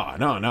yeah, no.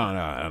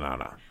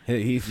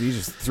 He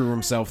just threw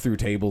himself through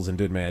tables and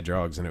did mad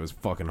drugs, and it was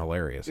fucking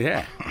hilarious.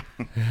 yeah.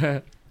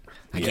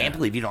 I can't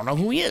believe you don't know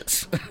who he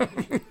is.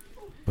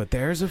 But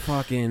there's a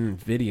fucking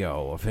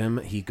video of him.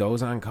 He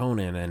goes on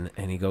Conan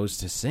and he goes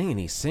to sing, and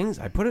he sings.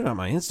 I put it on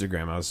my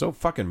Instagram. I was so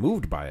fucking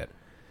moved by it.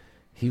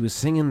 He was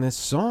singing this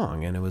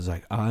song, and it was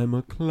like, "I'm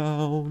a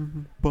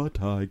clown,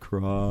 but I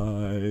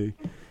cry."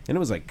 And it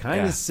was like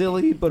kind of Yeah.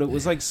 silly, but it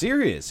was like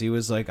serious. He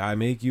was like, "I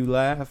make you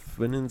laugh,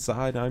 and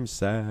inside I'm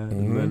sad."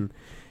 And then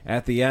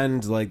at the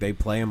end, like they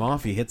play him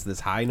off. He hits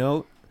this high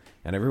note,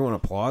 and everyone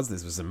applauds.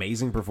 This was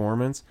amazing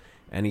performance.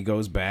 And he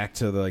goes back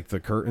to the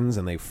curtains,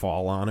 and they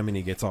fall on him, and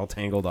he gets all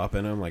tangled up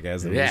in them, like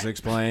as the Yeah. music's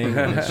playing.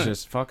 And it's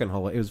just fucking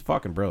hilarious. It was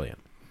fucking brilliant.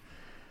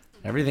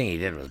 Everything he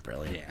did was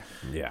brilliant. Yeah.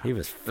 Yeah, He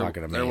was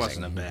fucking amazing. There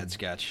wasn't a bad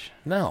sketch.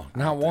 No,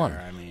 not out one.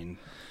 there. I mean,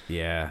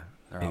 yeah.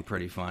 they're all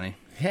pretty funny.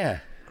 Yeah.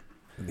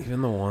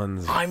 Even the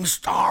ones, I'm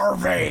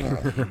starving.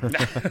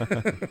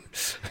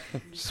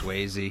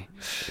 Swayze.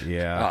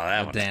 yeah,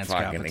 that was dance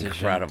fucking competition.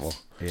 incredible.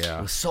 It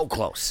yeah. was so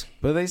close.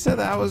 But they said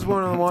that was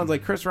one of the ones,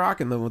 like Chris Rock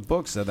in the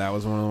book said that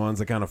was one of the ones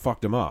that kind of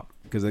fucked him up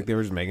because like they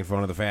were just making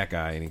fun of the fat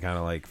guy, and he kind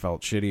of like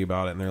felt shitty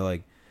about it, and they're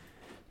like,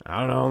 I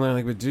don't know, and they're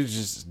like, but dude,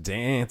 just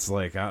dance,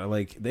 like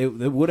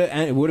it would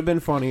have been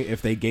funny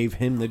if they gave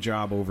him the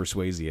job over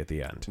Swayze at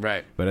the end,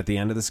 Right. But at the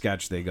end of the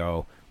sketch, they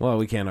go, well,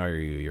 we can't hire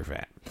you, you're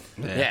fat.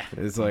 Yeah.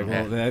 It's like,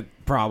 well, that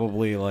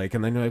probably like,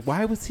 and then you're like,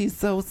 why was he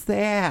so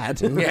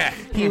sad? Yeah.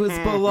 He was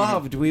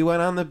beloved. We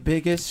went on the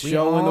biggest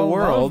show in the all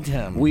world. loved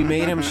him. We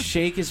made him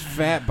shake his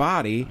fat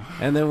body,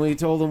 and then we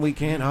told him we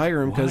can't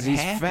hire him because he's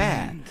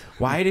fat.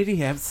 Why did he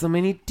have so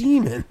many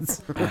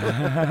demons?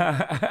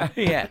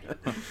 Yeah.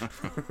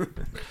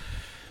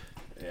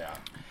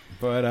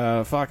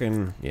 But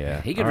fucking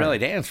yeah, He could really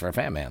dance for a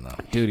fat man, though.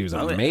 dude. He was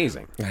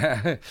amazing.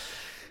 It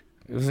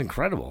was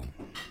incredible.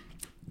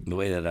 The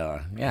way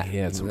that, yeah. He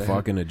had some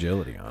fucking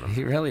agility on him.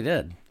 He really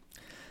did.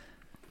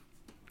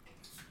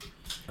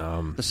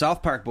 The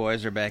South Park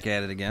boys are back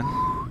at it again.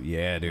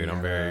 Yeah, dude,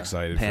 I'm very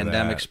excited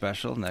Pandemic for that.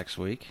 special next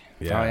week.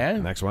 Yeah, Oh, yeah?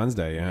 next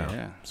Wednesday, yeah.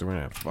 Yeah. So we're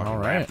going to fucking All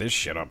wrap right. this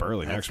shit up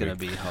early That's next gonna week.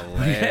 be We have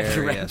hilarious.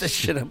 to wrap this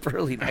shit up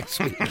early next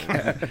week.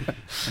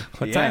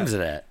 What Yeah. time's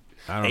it at?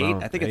 I don't 8? know.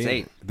 I think it's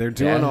 8. They're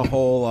doing Yeah. a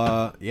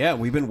whole, yeah,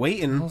 we've been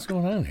waiting. What's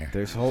going on here?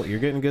 You're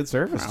getting good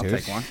service, I'll dude.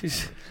 take one.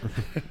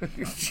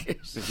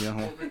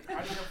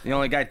 The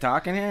only guy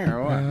talking here,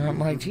 or what? I'm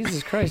like,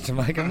 Jesus Christ, I'm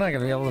like, I'm not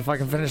gonna be able to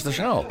fucking finish the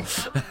show.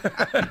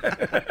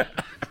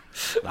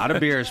 A lot of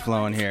beers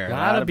flowing here. A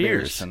Lot lot of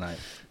beers. tonight.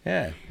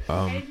 Yeah.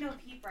 I didn't know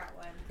Pete brought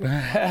one.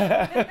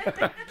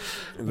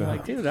 I'm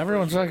like, dude,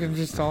 everyone's fucking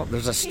just all.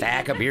 There's a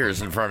stack of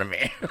beers in front of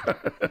me.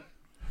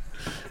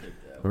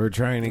 We're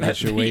trying to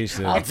get you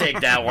wasted. I'll take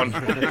that one.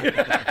 Not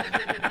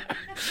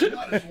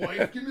his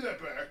wife. Give me that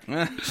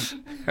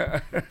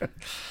back.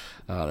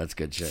 Oh, that's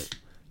good shit.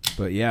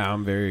 But yeah,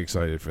 I'm very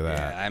excited for that.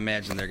 Yeah, I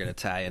imagine they're gonna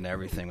tie into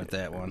everything with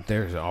that one.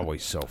 They're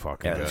always so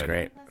fucking Yeah, good. that's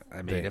great.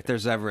 I mean, if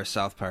there's ever a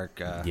South Park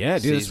Yeah,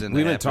 dude, season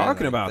we've to been happen,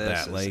 talking about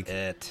this that, is like-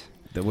 it.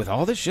 With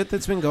all the shit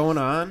that's been going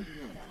on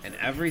and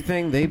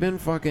everything, they've been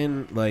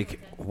fucking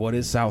like, what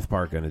is South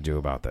Park going to do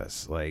about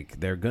this? Like,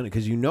 they're going to,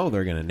 because you know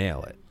they're going to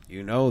nail it.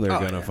 You know they're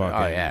going to yeah. fucking,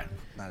 Oh, yeah.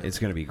 it's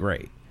going to be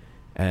great.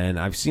 And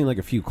I've seen like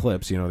a few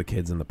clips, you know, the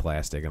kids in the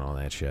plastic and all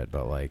that shit,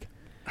 but like,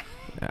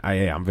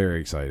 I'm very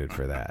excited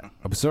for that.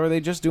 So are they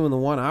just doing the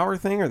 1 hour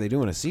thing? Are they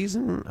doing a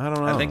season? I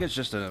don't know. I think it's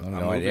just a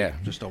no movie, idea.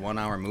 just a 1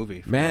 hour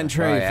movie. Matt and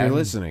Trey, Oh, if yeah. you're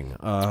listening,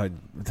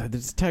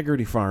 this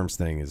Integrity Farms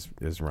thing is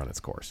run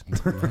its course.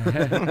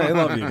 I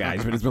love you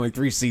guys, but it's been like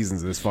 3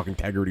 seasons of this fucking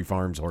Integrity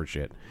Farms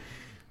horseshit.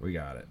 We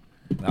got it.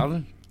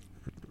 Nothing?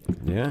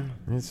 Yeah,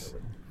 it's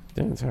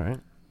all right.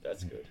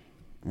 That's good.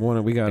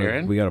 We got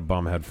Aaron? a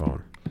bum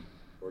headphone.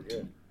 We're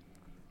good.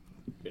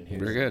 Been here.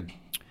 We're good.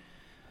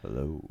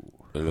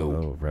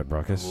 Hello, Red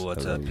Ruckus.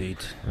 What's up,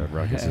 Pete? Red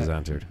Ruckus has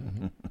entered.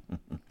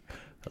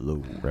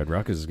 Hello. Red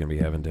Ruckus is gonna be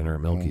having dinner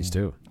at Milky's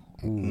too.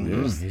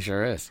 He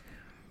sure is.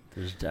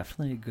 There's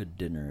definitely a good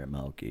dinner at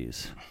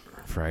Melky's.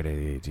 Friday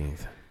the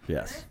 18th.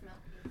 Yes.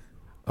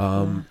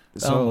 So,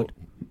 Elmwood.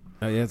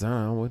 yeah, it's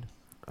on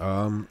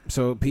Elmwood.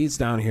 So Pete's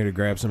down here to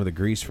grab some of the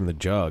grease from the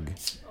jug.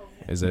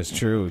 Is this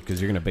true?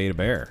 Because you're gonna bait a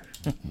bear,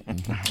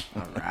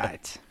 All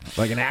right.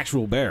 like an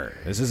actual bear.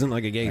 This isn't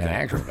like a gay An thing.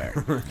 actual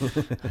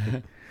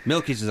bear.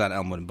 Milky's is on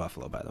Elmwood and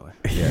Buffalo, by the way.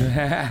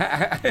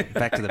 Yeah.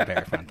 Back to the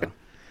bear front, though.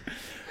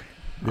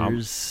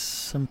 There's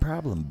some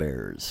problem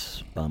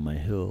bears on my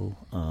hill.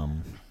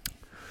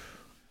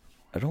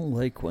 I don't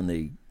like when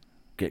they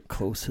get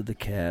close to the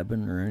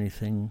cabin or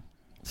anything.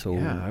 So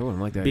Yeah, I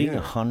wouldn't like that being either.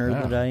 a hunter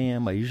Yeah. that I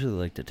am, I usually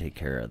like to take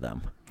care of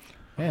them.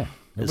 Yeah.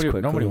 As Nobody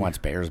quickly- wants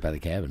bears by the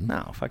cabin.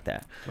 No, fuck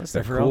that. Unless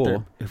they're If we're out there,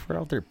 cool. if we're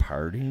out there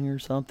partying or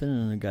something,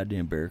 and a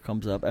goddamn bear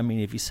comes up, I mean,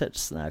 if you set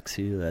snacks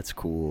here, that's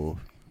cool.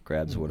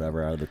 Grabs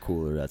whatever out of the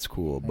cooler, that's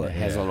cool. But But it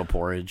has a little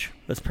porridge.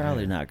 that's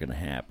probably not going to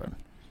happen.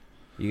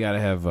 You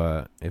gotta have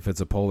if it's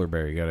a polar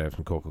bear, you gotta have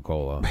some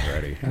Coca-Cola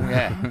ready.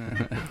 Yeah.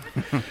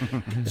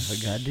 If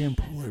a goddamn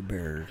polar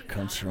bear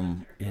comes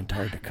from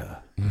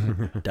Antarctica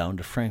down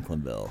to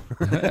Franklinville,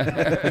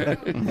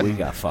 we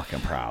got fucking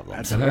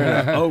problems.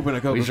 Open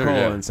a We sure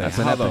Coca-Cola do. and say, That's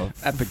an how the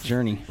epic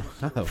journey.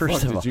 fuck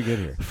First of did all- you get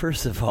here?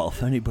 First of all,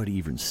 if anybody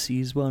even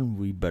sees one,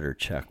 we better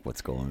check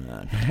what's going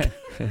on.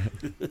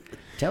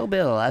 Tell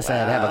Bill I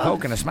said have a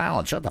Coke and a smile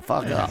and shut the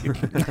fuck up.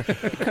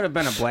 It could have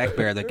been a black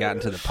bear that got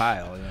into the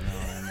pile. You know,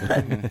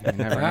 I mean, you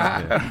never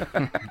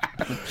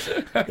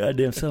know.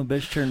 Goddamn son of a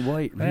bitch turned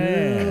white real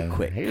Man,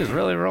 quick. He was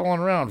really rolling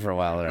around for a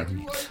while there.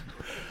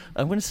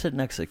 I'm going to sit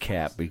next to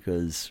Cap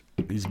because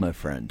he's my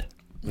friend.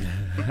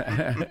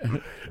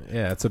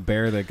 Yeah, it's a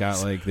bear that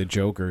got like the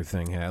Joker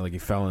thing. Like he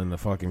fell in the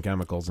fucking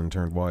chemicals and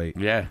turned white.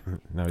 Yeah.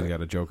 Now he's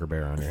got a Joker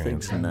bear on your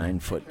hands. Thing's 9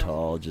 foot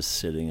tall, just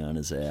sitting on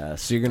his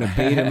ass. So you're gonna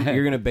bait him.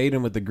 You're gonna bait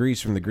him with the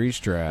grease from the grease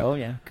trap. Oh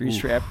yeah, grease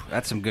trap.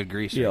 That's some good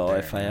grease. Yo, right there.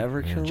 if I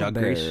ever kill a Jug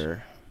bear, grease.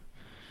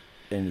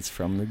 and it's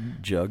from the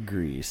jug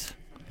grease,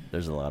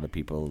 there's a lot of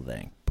people who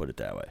think. Put it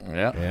that way.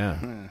 Yeah.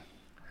 Yeah.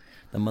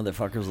 The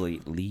motherfuckers will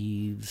eat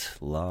leaves,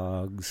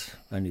 logs,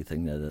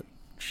 anything that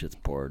shit's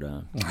poured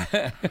on.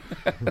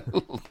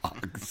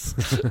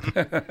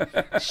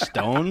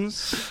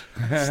 Stones.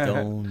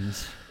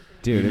 Stones.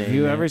 Dude, have Name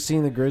you it. ever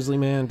seen the Grizzly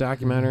Man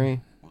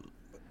documentary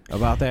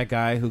about that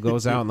guy who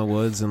goes out in the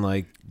woods and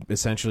like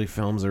essentially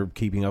films or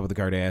keeping up with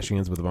the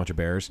Kardashians with a bunch of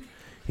bears?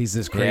 He's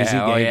this crazy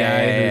Yeah, oh, gay yeah,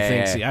 guy yeah, who yeah,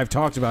 thinks yeah. I've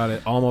talked about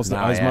it almost No,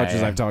 as yeah, much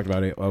as yeah. I've talked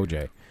about it,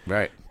 OJ.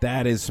 Right.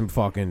 That is some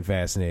fucking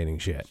fascinating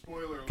shit.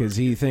 Spoiler Because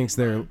he thinks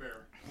they're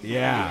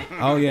yeah.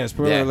 Oh yeah.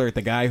 Spoiler Yeah. alert: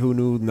 the guy who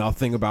knew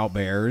nothing about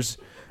bears,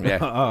 Yeah.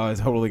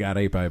 totally got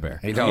ate by a bear.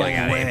 He totally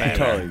got it.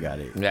 Totally got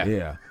it. Yeah.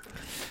 Yeah.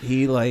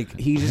 He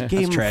just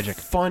gave him tragic.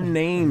 fun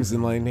names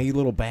and like made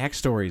little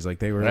backstories. Like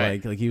they were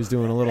Right. like he was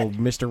doing a little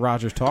Mr.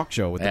 Rogers talk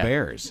show with Yeah. the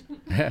bears.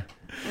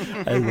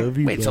 I love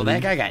you. Wait, so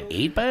that guy got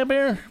ate by a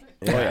bear?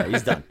 Oh yeah,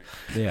 he's done.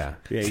 Yeah.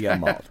 Yeah, he got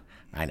mauled.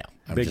 I know.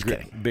 I'm Big, just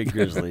kidding. big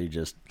grizzly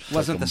just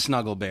Wasn't the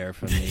snuggle bear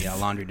from the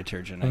laundry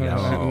detergent, I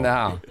guess. No.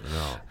 No,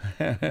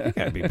 you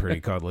gotta be pretty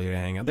cuddly to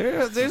hang out.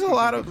 There's a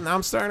lot of.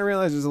 I'm starting to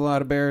realize there's a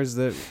lot of bears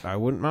that I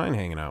wouldn't mind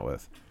hanging out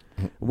with.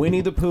 Winnie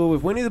the Pooh.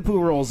 If Winnie the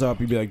Pooh rolls up,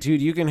 you'd be like,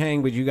 dude, you can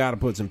hang, but you got to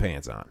put some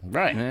pants on.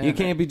 Right. Yeah. You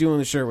can't be doing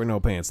the shirt with no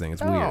pants thing.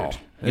 It's weird.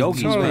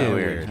 Yogi's It's totally really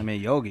weird. I mean,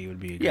 Yogi would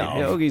be. Yeah.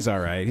 Yogi's all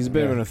right. He's a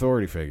bit of an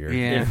authority figure.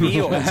 Yeah. Isn't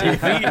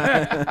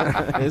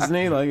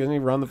he? Like, doesn't he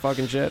run the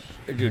fucking shit?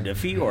 dude,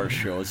 if Eeyore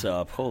shows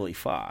up, holy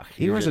fuck.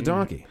 He wears a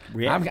donkey.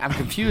 Yeah. I'm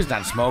confused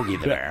on Smokey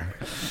the bear.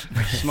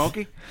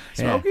 Smokey?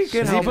 Smokey Is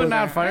can he help putting with-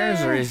 out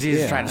fires or is he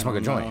just trying to smoke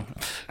a joint?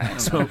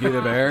 Smokey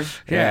the bear.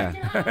 Yeah.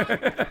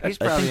 He's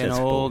probably an that's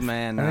old both.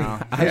 man now.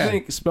 I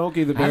think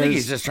Smokey the bear. I think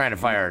he's just trying to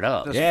fire it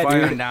up. Just Yeah,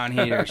 firing dude. down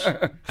heaters.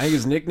 I think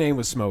his nickname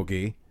was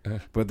Smokey,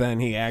 but then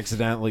he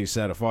accidentally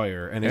set a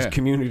fire, and his Yeah.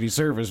 community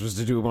service was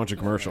to do a bunch of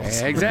commercials.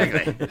 Yeah,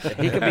 exactly.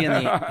 He could be in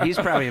the. He's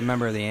probably a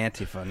member of the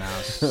Antifa now,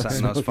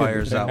 setting those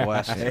fires out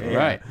west.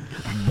 Right.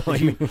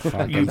 You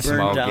Fucking burn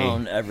Smokey.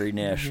 down every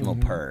national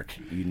park.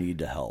 You need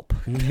to help.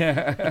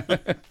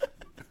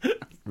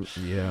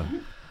 Yeah.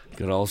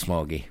 Good old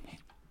Smokey.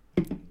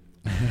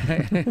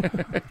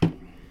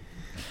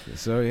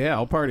 So yeah,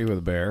 I'll party with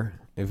a bear.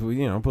 If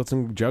we, put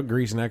some jug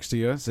grease next to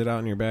you, sit out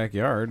in your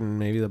backyard, and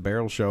maybe the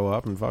bear will show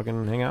up and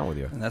fucking hang out with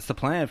you. And that's the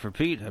plan for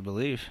Pete, I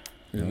believe.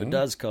 If it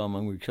does come,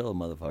 I'm going to kill a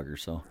motherfucker,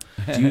 so.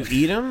 Do you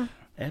eat them?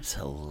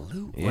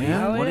 Absolutely.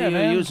 Yeah. What are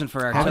you using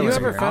for Have you artillery?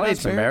 ever fed I'll us eat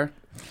some bear?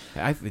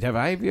 bear.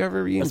 Have you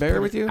ever eaten Let's bear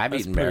put with it- you? I've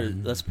eaten bear.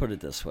 Let's put it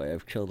this way.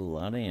 I've killed a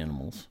lot of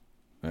animals,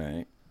 all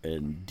right?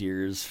 And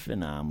deer is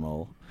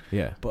phenomenal.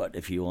 Yeah. But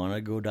if you want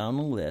to go down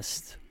the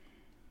list,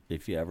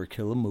 if you ever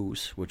kill a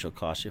moose, which will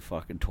cost you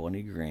fucking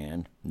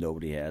 $20,000,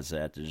 nobody has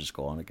that to just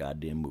go on a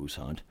goddamn moose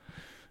hunt.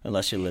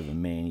 Unless you live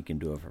in Maine, you can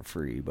do it for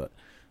free. But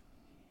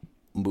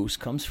moose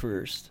comes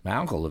first. My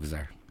uncle lives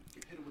there.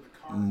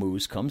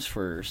 Moose comes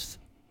first.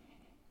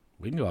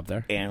 We can go up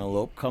there.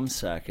 Antelope comes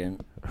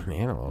second. An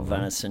animal.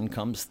 Venison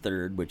comes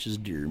third, which is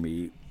deer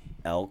meat.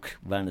 Elk,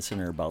 venison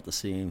are about the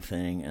same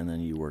thing, and then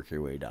you work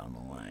your way down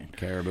the line.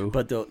 Caribou.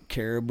 But the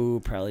caribou will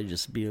probably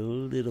just be a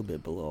little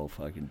bit below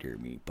fucking deer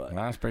meat. But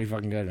That's pretty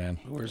fucking good, man.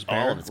 Where's all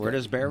bear? of it's Where good.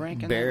 does bear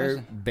rank in bear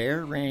that?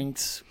 bear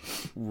ranks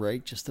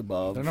right just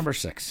above. They're number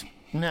 6.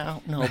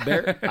 No,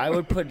 bear. I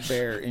would put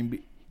bear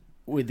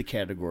with the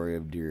category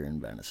of deer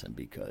and venison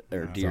because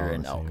deer all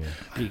and the elk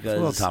same, because a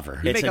little tougher.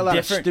 You It's make a lot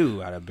of different.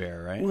 stew out of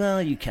bear, right?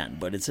 Well, you can,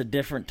 but it's a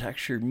different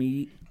textured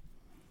meat.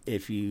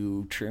 If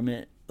you trim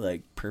it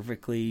like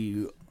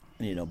perfectly,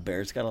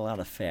 bear's got a lot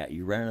of fat.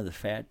 You run the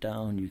fat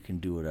down, you can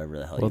do whatever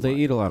the hell Well, you they want.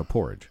 eat a lot of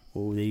porridge.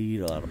 Oh, they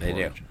eat a lot of They do.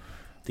 porridge.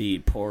 They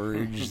eat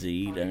porridge. They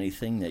eat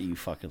anything that you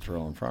fucking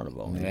throw in front of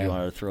them. If Yeah. you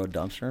want to throw a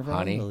dumpster in front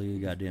Honey. of them, they'll eat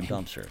a goddamn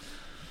dumpster.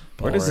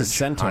 Where does the Porridge,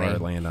 centaur honey.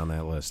 land on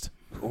that list?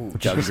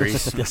 Jug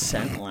grease. The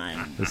scent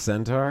line. The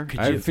centaur? Could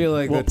I you- feel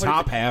like well, the put it-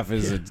 top half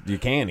is you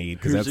can't eat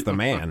because Here's that's a- the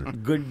man.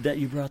 Good that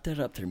you brought that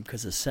up there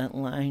because the scent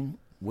line,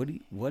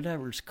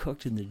 whatever's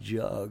cooked in the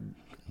jug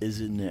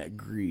is in that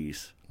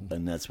grease,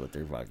 and that's what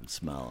they're fucking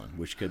smelling,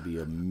 which could be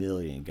a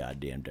million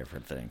goddamn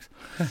different things.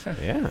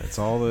 Yeah, it's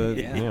all the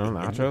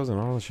nachos and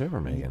all the shit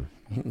we're making.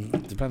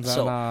 Depends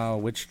So-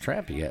 on which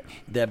trap you get.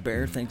 That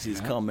bear thinks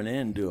he's coming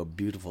in to a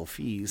beautiful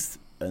feast,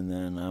 and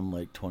then I'm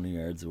like 20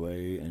 yards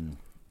away, and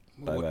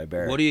bye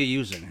bear. What are you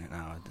using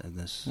now in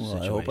this Well,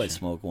 situation? I hope I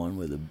smoke one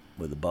with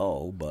a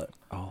bow, but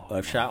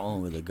I've shot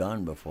one with a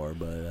gun before,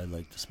 but I'd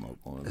like to smoke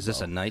one with Is a this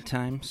bow. a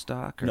nighttime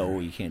stock? Or? No,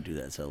 you can't do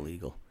that. It's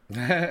illegal.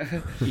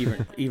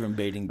 even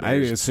baiting I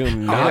bears. assume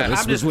I'm not.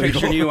 This just was legal.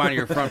 picturing you on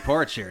your front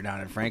porch here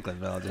down in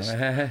Franklinville. Just,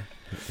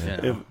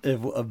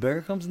 If a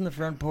bear comes in the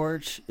front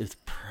porch, it's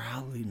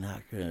probably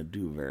not going to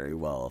do very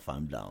well if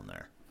I'm down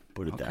there.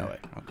 Put it that way.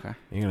 Okay.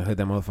 You're gonna hit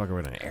that motherfucker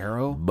with an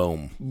arrow?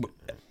 Boom.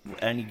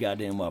 Any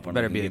goddamn weapon.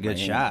 Better I can be a get my good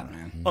hand shot, on.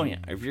 man. Oh, yeah.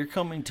 If you're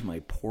coming to my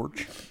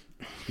porch,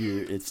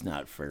 it's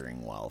not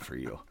faring well for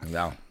you.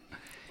 No.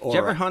 Did you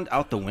ever hunt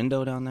out the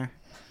window down there?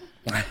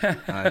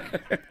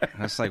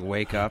 Just like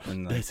wake up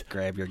and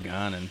grab your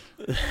gun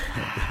and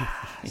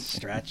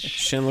stretch.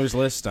 Schindler's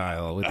List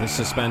style with the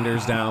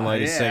suspenders down,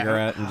 light a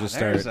cigarette, and just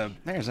start.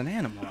 There's an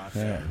animal out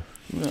there.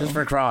 Just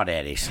for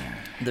crawdaddies.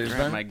 There's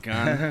Grab been my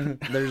gun.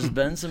 there's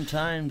been some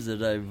times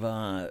that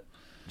I've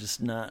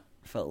just not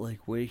felt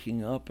like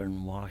waking up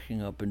and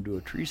walking up into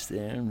a tree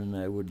stand, and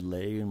I would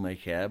lay in my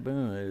cabin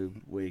and I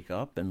would wake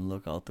up and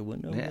look out the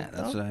window. Yeah, look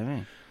that's out. what I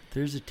mean.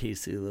 There's a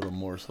tasty little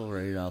morsel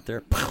right out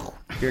there.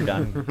 You're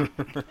done.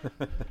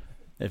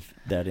 If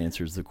that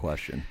answers the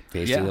question.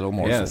 Tasty Yeah. little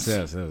Yes, morsels.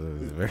 yes, that was a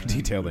very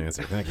detailed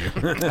answer. Thank you.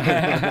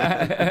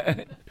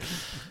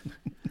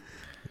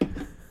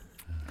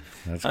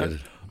 That's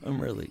good. I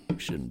really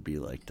shouldn't be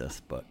like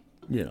this, but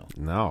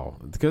No,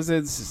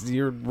 because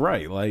you're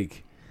right.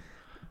 Like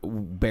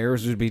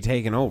bears would be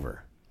taking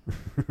over.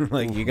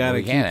 Like you got to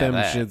We keep can't have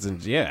them that. shits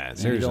and yeah, you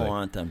seriously. don't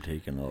want them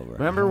taking over.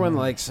 Remember when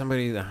like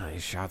somebody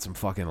shot some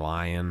fucking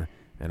lion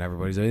And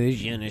everybody's like, they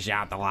shouldn't have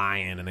shot the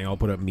lion. And they all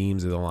put up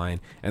memes of the lion.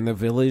 And the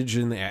village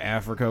in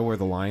Africa where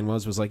the lion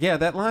was like, yeah,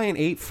 that lion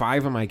ate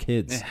 5 of my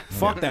kids.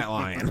 Fuck that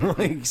lion.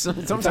 Like,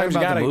 sometimes Talking you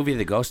about gotta... the movie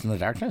The Ghost in the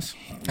Darkness?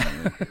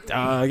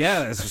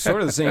 yeah, it's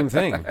sort of the same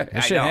thing.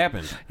 That shit know.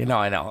 happened.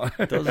 I know.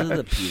 Those are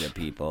the PETA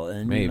people,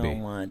 and Maybe. you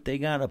know what? They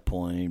got a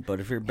point. But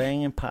if you're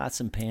banging pots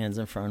and pans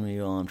in front of me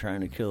while I'm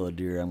trying to kill a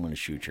deer, I'm going to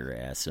shoot your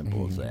ass.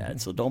 Simple as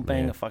that. So don't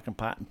bang a fucking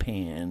pot and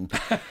pan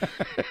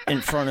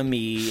in front of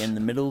me in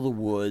the middle of the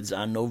woods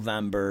on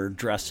November,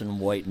 dressed in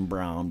white and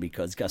brown.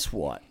 Because guess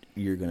what?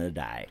 You're going to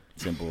die.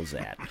 Simple as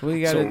that. Well,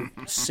 you gotta...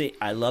 So say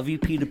I love you,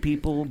 PETA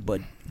people,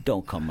 but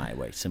don't come my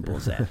way. Simple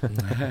as that.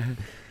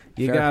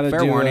 You Fair- gotta fair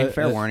do warning, a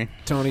fair warning.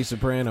 Tony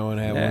Soprano and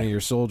have one of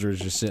your soldiers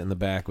just sit in the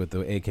back with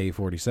the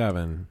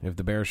AK-47 if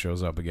the bear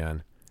shows up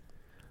again.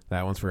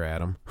 That one's for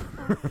Adam.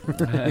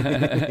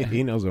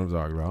 He knows what I'm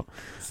talking about.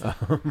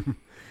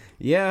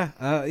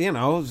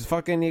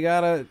 Fucking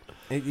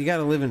you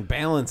gotta live in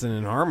balance and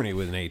in harmony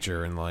with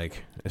nature, and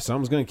like if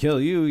something's gonna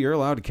kill you, you're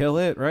allowed to kill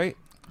it, right?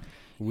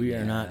 We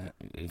are not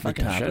the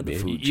fucking top should of the be.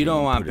 food You don't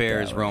chain, want put it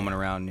bears that way. roaming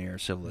around near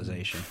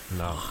civilization.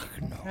 No.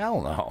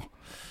 Hell no.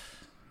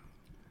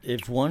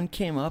 If one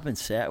came up and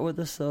sat with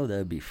us, though,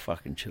 that'd be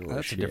fucking chill. as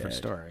That's a different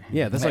shit. story.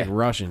 Yeah, that's like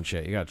Russian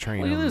shit. You gotta train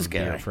Look at them this to be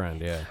your guy.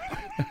 friend. Yeah,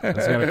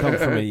 that's gotta come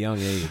from a young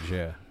age.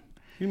 Yeah.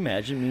 Can you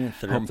imagine me and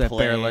Thurman Hope that bear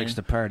playing, likes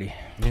to party.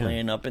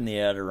 playing up in the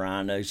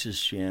Adirondacks,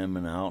 just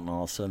jamming out, and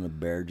all of a sudden a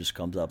bear just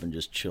comes up and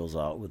just chills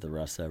out with the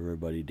rest of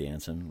everybody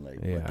dancing. Like,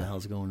 Yeah. what the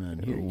hell's going on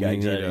here? You We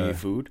guys got need any a-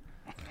 food?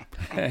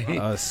 A You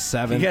guys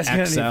got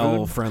 7XL any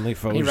food? friendly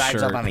foes He rides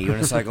shirt. up on a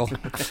unicycle.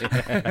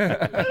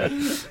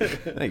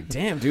 Like,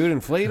 damn, dude,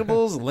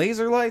 inflatables,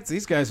 laser lights.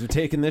 These guys have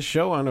taken this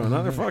show onto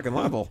another fucking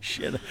level.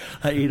 Shit,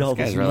 I ate all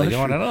This those guy's really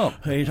mushrooms. doing it up.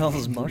 I ate all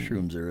those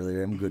mushrooms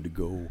earlier. I'm good to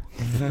go.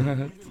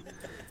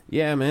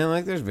 Yeah, man,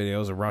 like there's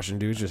videos of Russian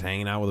dudes just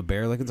hanging out with a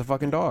bear like it's a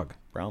fucking dog.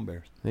 Brown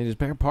bears. They just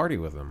party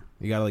with them.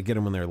 You gotta like get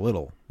them when they're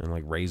little and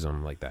like raise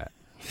them like that.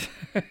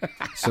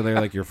 So they're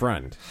like your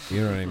friend.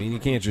 You know what I mean? You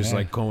can't just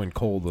like go in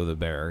cold with a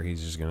bear.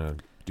 He's just gonna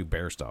do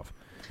bear stuff.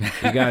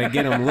 You gotta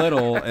get him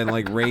little and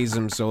like raise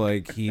him so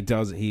like he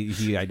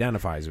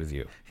identifies with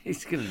you.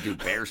 He's going to do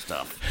bear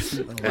stuff. He's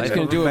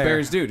gonna do what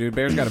bears do, dude.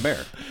 Bear's got a bear.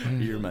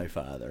 You're my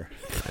father.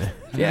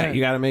 Yeah, you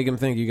gotta make him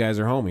think you guys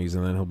are homies,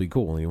 and then he'll be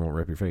cool and he won't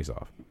rip your face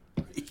off.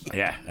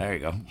 Yeah, there you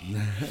go.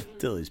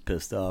 Till he's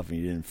pissed off and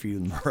you didn't feed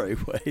him the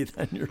right way,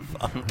 then you're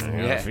fine. You gotta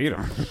Yeah. feed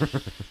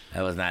him.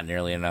 That was not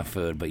nearly enough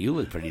food, but you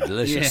look pretty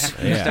delicious.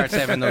 He starts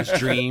having those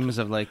dreams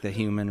of like the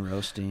human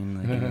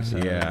roasting.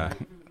 Like, Yeah.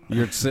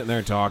 You're sitting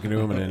there talking to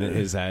him, and in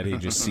his head, he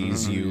just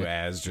sees you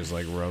as just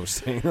like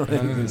roasting,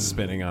 like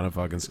spinning on a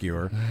fucking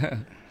skewer.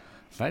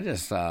 If I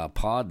just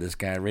pawed this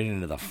guy right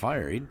into the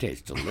fire, he'd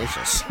taste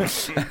delicious.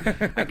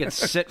 I could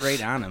sit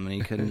right on him and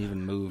he couldn't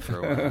even move for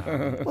a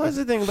while. Well, that's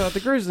the thing about the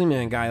Grizzly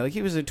Man guy. Like,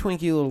 he was a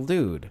twinky little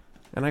dude.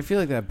 And I feel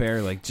like that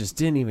bear, like, just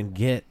didn't even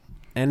get...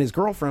 And his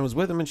girlfriend was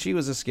with him, and she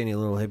was a skinny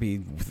little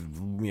hippie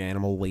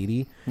animal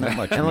lady. Not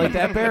much. And, like,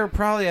 that bear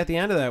probably at the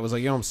end of that was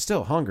like, yo, I'm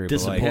still hungry.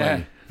 But, like,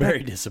 Disappointing. Very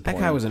that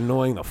disappointing. guy was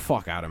annoying the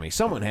fuck out of me.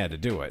 Someone had to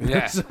do it.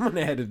 Yeah. Someone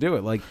had to do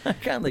it. Like, I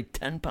got like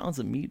 10 pounds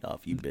of meat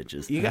off you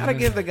bitches. you got to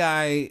give the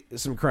guy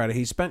some credit.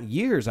 He spent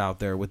years out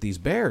there with these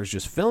bears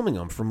just filming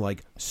them from,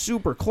 like,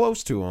 super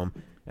close to him.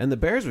 And the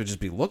bears would just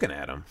be looking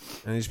at him.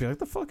 And they'd just be like,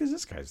 the fuck is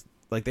this guy's...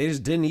 Like, they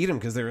just didn't eat him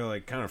because they were,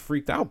 like, kind of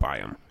freaked out by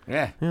him.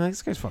 Yeah. You're like,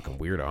 this guy's fucking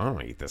weirdo. I don't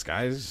want to eat this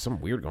guy. There's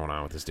something weird going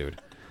on with this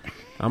dude.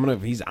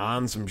 He's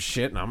on some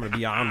shit, and I'm gonna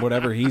be on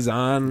whatever he's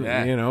on.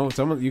 Yeah. You know,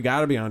 you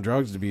got to be on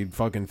drugs to be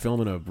fucking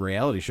filming a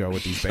reality show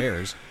with these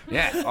bears.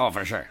 Yeah. Oh,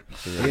 for sure.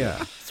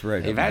 Yeah. It's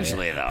right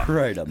Eventually, up though.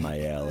 right up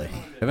my alley.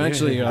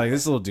 Eventually, you're like,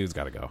 this little dude's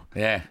got to go.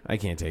 Yeah. I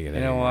can't take it You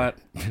know anymore.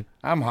 what?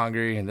 I'm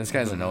hungry, and this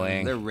guy's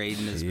annoying. They're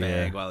raiding his Yeah.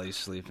 bag while he's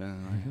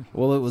sleeping.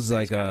 Well, it was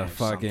like gotta a have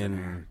something fucking.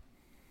 there.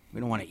 We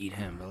don't want to eat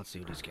him, but let's see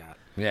what he's got.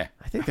 Yeah.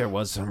 I think there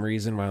was some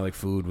reason why like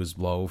food was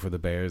low for the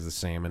bears. The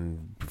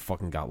salmon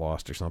fucking got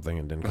lost or something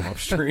and didn't come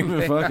upstream.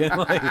 And fucking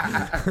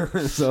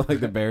like, so like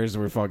the bears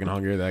were fucking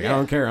hungry. They're like, I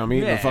don't care. I'm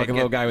eating the fucking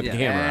little guy with the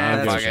camera. I don't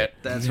give a fuck shit. it.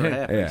 That's what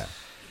happens. Yeah.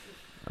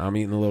 I'm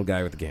eating the little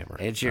guy with the camera.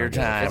 It's your Okay.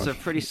 time. It's a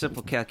pretty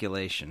simple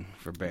calculation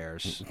for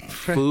bears.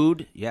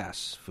 Food,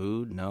 yes.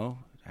 Food, no.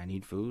 I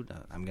need food.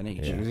 I'm gonna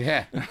eat you.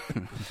 Yeah.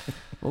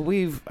 Well,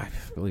 I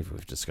believe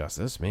we've discussed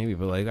this maybe,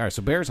 but like, all right,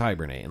 so bears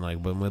hibernate, and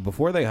like,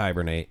 before they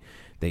hibernate,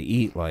 they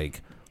eat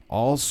like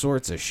all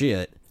sorts of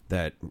shit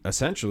that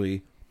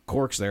essentially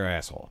corks their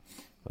asshole.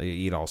 They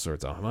eat all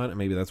sorts of honey.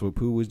 Maybe that's what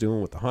Pooh was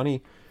doing with the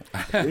honey.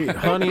 They eat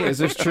honey, is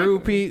this true,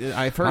 Pete?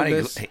 I've heard Honey,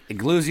 this. it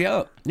glues you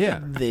up. Yeah,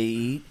 They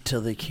eat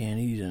till they can't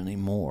eat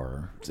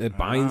anymore. it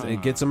binds,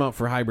 it gets them up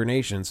for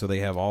hibernation, so they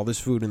have all this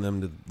food in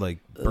them to like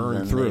burn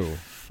Then through. They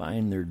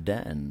find their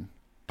den,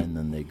 and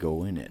then they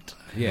go in it.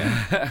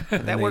 Yeah,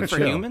 That work for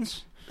chill.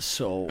 humans?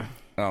 So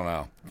don't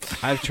know.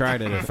 I've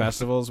tried it at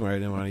festivals where I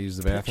didn't want to use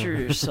the Picture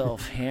bathroom.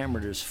 yourself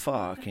hammered as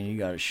fuck, and you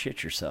got to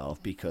shit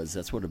yourself because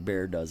that's what a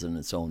bear does in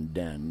its own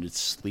den. It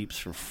sleeps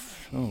for,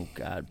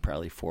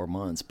 probably 4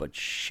 months, but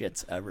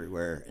shits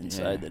everywhere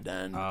inside the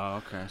den.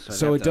 Oh, okay.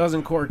 So it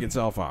doesn't cork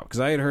itself up. Because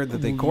I had heard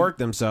that they cork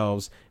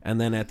themselves, and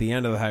then at the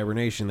end of the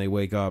hibernation, they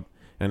wake up,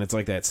 and it's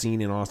like that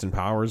scene in Austin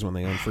Powers when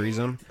they unfreeze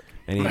him,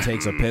 and he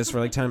takes a piss for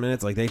like 10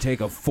 minutes. Like, they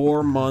take a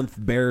 4-month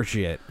bear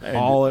shit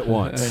all at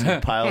once. And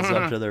it piles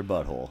up to their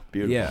butthole.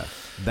 Beautiful. Yeah.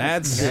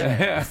 That's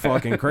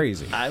fucking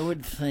crazy. I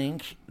would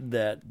think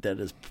that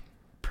is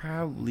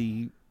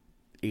probably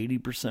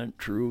 80%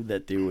 true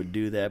that they would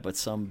do that, but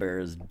some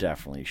bears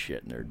definitely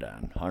shit in their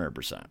den. 100%.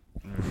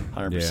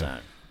 100%. Yeah.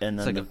 And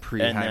It's then like a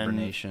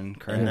pre-hibernation.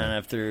 And then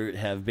if they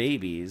have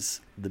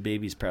babies, the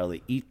babies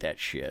probably eat that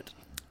shit.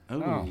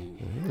 Oh.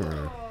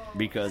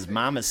 Because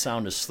mom is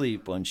sound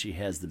asleep when she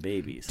has the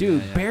babies.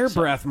 Dude, bear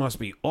breath must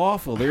be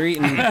awful. They're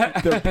eating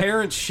their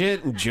parents'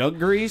 shit and jug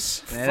grease.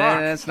 Fuck.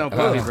 That's no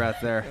puppy breath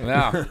there.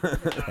 No,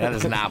 that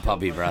is not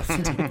puppy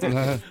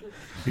breath.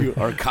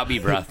 Or cubby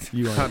breath.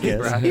 You want to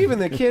guess? Even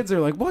the kids are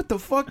like, what the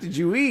fuck did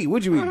you eat?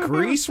 Would you eat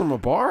grease from a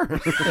bar?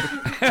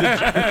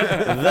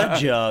 The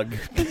jug.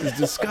 It's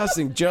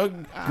disgusting.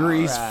 Jug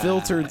grease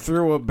filtered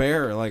through a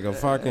bear like a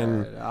fucking...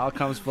 It all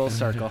comes full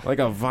circle. like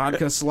a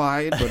vodka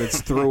slide, but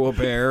it's through a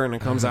bear and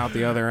it comes out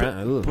the other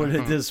end. Ugh. Put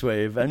it this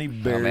way: if any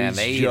bear man, eats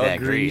they eat jug that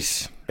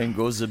grease and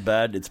goes to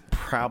bed, it's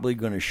probably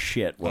going to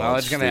shit. Well,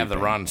 it's going to have the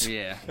sleeping. runs.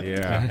 Yeah.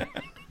 Yeah.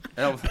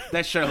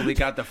 That should have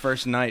leaked out the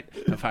first night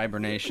of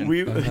hibernation.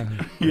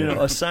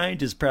 A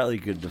scientist probably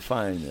could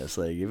define this.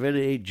 Like, if it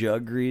ate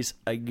jug grease,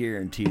 I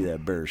guarantee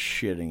that bear's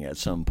shitting at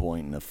some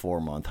point in the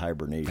 4-month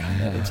hibernation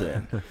that it's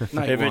in.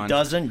 Night If one. it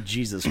doesn't,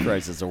 Jesus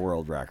Christ, it's a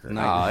world record.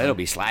 Oh, it'll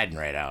be sliding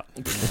right out.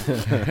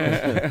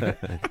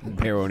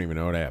 Bear won't even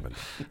know what happened.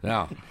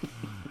 No.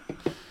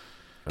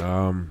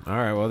 All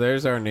right, well,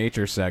 there's our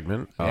nature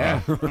segment.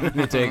 Yeah. We're going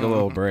to take a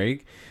little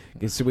break.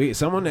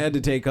 Someone had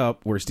to take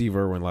up where Steve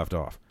Irwin left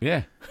off.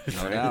 Yeah.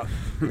 No doubt.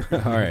 All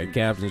right,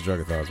 Captain's Drug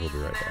of Thoughts. We'll be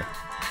right back.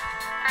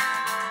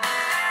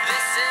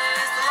 This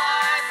is the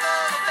life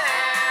of a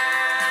bear.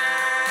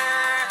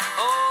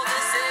 Oh,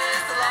 this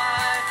is the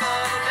life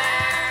of a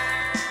bear.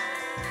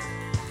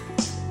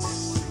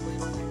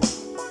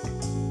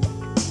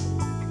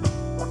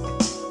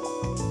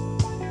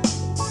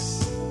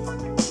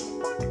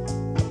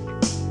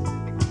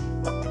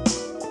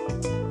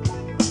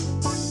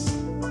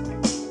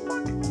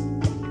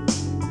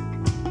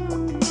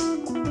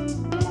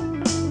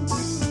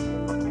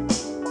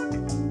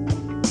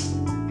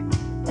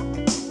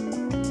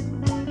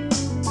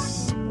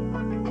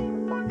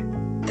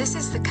 This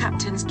is the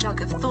Captain's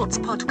Jug of Thoughts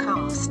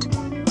podcast.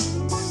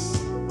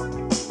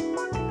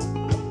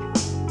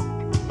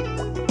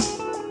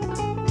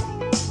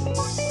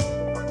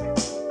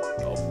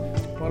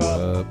 What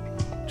up?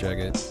 Check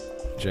it.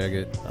 Check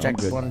it. Check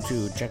good. 1,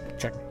 2. Check.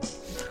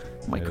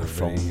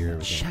 Microphone. Everybody here.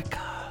 Check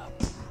up.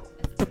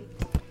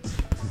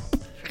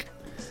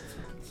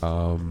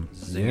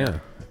 Yeah.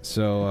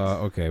 So,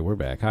 okay, we're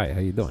back. Hi, how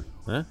you doing?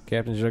 Huh?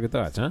 Captain's Jug of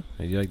Thoughts, huh?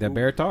 You like that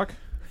bear talk?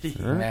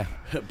 Yeah.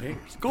 Bears.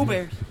 Go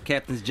Bears.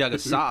 Captain's jug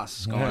of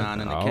sauce going on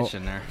in the Oh.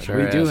 kitchen there.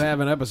 Sure We do is. have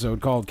an episode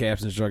called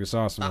Captain's Jug of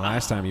Sauce from the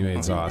last time you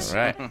made sauce.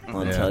 Right.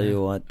 I'll tell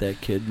you what, that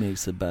kid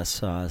makes the best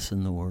sauce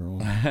in the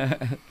world.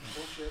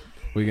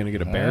 We gonna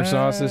get a bear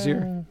sauce this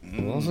year?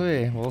 We'll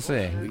see. We'll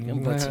see.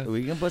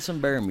 We can put some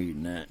bear meat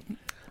in that.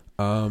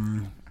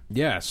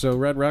 Yeah, so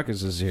Red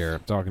Ruckus is here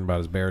talking about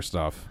his bear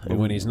stuff. But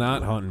when he's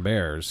not hunting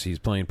bears, he's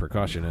playing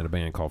percussion in a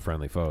band called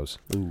Friendly Foes.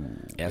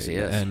 Yes, he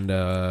is. And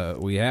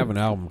we have an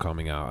album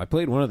coming out. I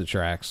played one of the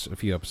tracks a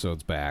few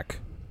episodes back.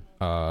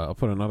 I'll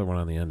put another one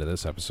on the end of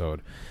this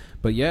episode.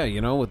 But yeah,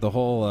 with the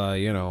whole,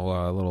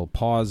 little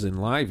pause in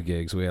live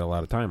gigs, we had a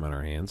lot of time on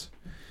our hands.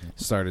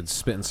 Started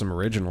spitting some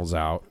originals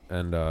out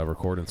and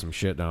recording some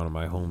shit down in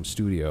my home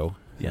studio.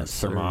 Yes,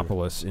 sir.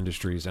 Thermopolis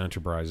Industries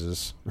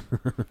Enterprises.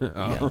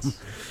 Yes.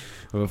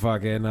 But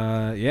fucking,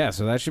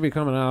 so that should be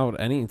coming out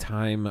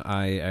anytime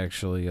I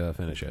actually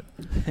finish it.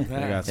 I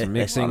got some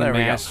mixing Well, there and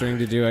we go. mastering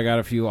to do. I got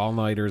a few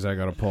all-nighters I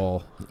got to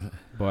pull.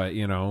 But,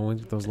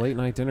 those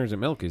late-night dinners at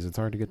Milky's, it's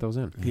hard to get those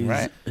in.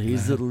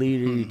 He's the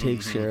leader. He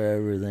takes care of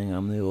everything.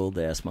 I'm the old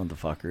ass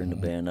motherfucker in the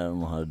band. I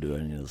don't know how to do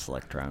any of this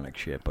electronic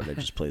shit, but I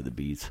just play the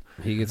beats.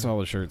 He gets all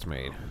the shirts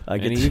made. I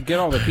And get you get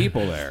all the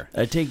people there.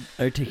 I take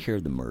care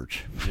of the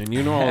merch. And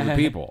you know all the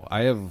people.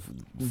 I have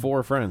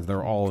 4 friends.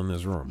 They're all in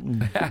this room.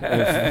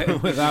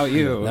 Without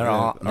you, They our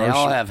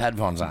all sh- have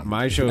headphones on.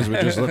 my shows would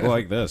just look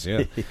like this,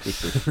 yeah.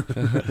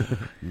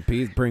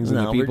 Pete brings in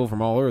No, the people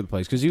from all over the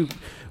place because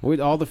with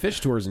all the fish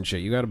tours and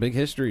shit, you got a big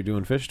history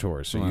doing fish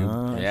tours, so you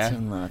Yeah.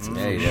 Lots of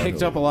Yeah, you shit.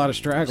 picked up a lot of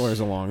stragglers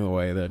along the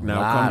way that now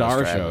Lot come to of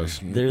our stragglers.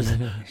 shows.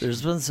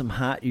 There's been some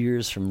hot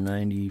years from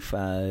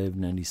 95,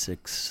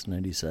 96,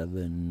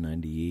 97,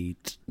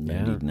 98, Those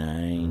are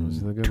 99,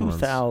 the good ones.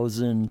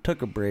 2000.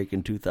 Took a break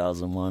in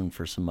 2001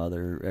 for some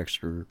other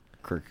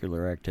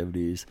extracurricular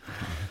activities.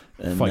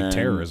 And Fight then-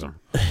 terrorism.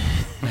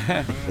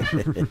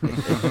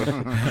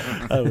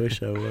 I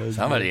wish I was.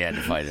 Somebody had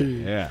to fight it.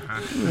 Yeah.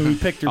 We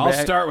picked her I'll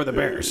back. start with the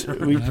Bears.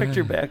 We picked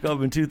her back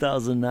up in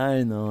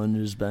 2009, though, and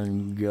just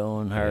been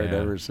going hard Yeah.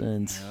 ever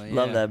since. Hell yeah.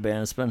 Love that band.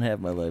 I spent half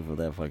my life with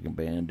that fucking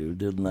band, dude.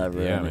 There'll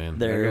never, Yeah, any, man.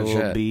 there They're good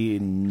will shit. be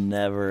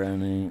never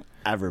any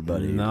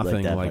everybody Nothing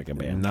like that like fucking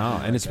band.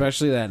 no, and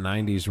especially that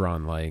 '90s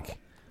run. Like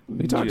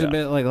we talked a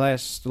bit like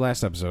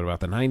last episode about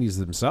the '90s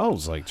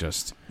themselves. Like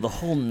just The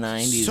whole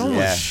 90s. so is-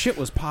 much shit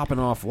was popping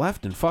off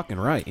left and fucking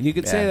right, and you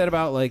could say Yeah. that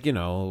about like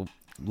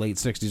late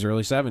 '60s,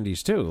 early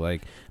 '70s too.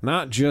 Like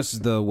not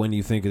just the when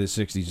you think of the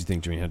 '60s, you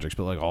think Jimi Hendrix,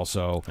 but like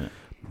also.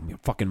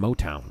 Fucking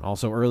Motown,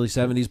 also early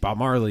 '70s Bob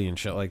Marley and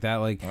shit like that.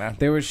 Like Yeah.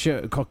 there was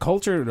shit,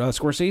 culture,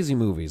 Scorsese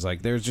movies.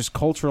 Like there's just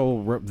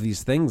cultural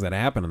these things that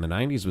happened, and the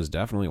 '90s was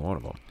definitely one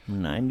of them.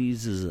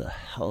 90s is a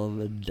hell of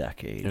a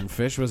decade. And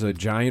Fish was a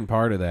giant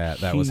part of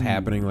that. That was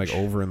happening like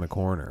over in the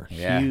corner.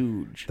 Yeah.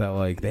 Huge. That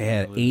like they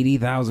had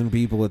 80,000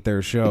 people at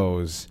their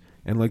shows,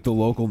 and like the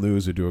local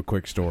news would do a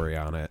quick story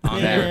on it.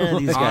 Yeah,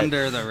 these guys.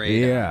 Under the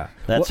radar. Yeah,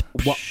 That's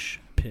Wha-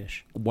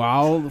 pish.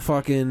 while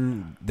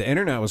fucking the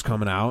internet was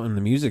coming out and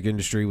the music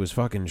industry was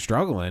fucking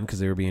struggling because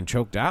they were being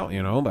choked out,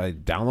 by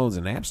downloads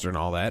and Napster and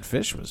all that.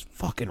 Fish was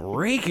fucking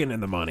raking in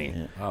the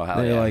money. Oh, hell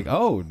They're yeah. like,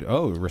 oh,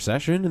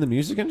 recession in the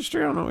music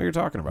industry? I don't know what you're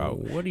talking about.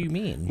 What do you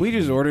mean? We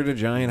just ordered a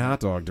giant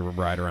hot dog to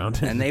ride around.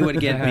 And they would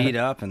get beat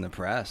up in the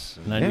press.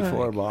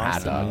 94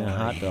 Boston. dog. Yeah,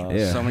 hot dogs.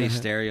 Yeah. So many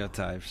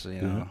stereotypes,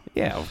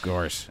 yeah, of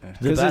course.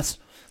 The 'Cause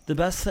the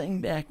best thing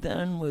back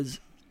then was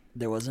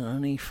there wasn't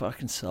any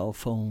fucking cell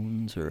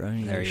phones or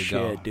any There you shit,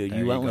 go. dude. There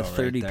You you went go, with right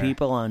 30 there.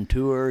 people on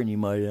tour, and you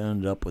might have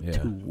ended up with Yeah.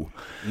 2.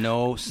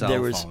 No cell there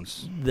was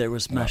phones. there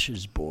was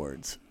message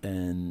boards,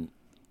 and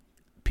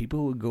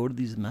people would go to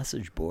these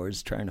message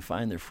boards trying to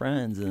find their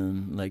friends,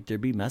 and like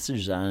there'd be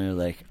messages on there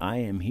like, "I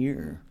am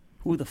here."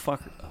 Who the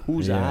fuck?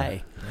 Who's Yeah.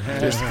 I?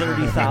 There's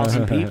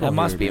 30,000 people. That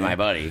must here, be dude. my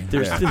buddy.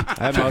 There's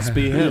that must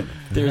be him.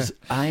 there's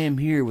I am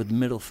here with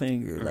middle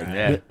finger. Like,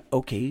 Yeah.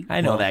 okay,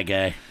 I know well, that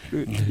guy.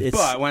 It's,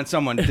 But when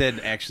someone did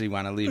actually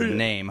want to leave a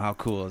name, how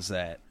cool is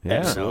that?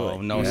 Yeah.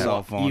 So, no Yeah.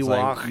 cell phones. You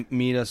like, walk-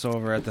 meet us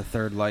over at the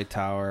third light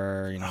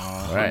tower.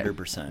 Right.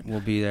 100%. We'll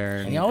be there.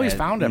 And you always at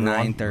found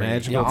everyone. 9:30.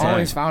 Magical You time.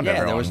 always found Yeah,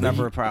 everyone. there was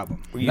never a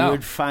problem. You No.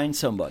 would find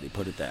somebody,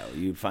 put it that way.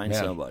 You'd find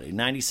Yeah. somebody.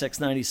 96,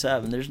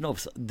 97, there's no...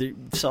 The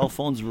cell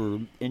phones were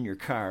in your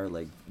car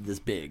like this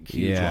big,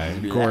 huge Yeah, ones.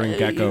 You'd be Gordon like,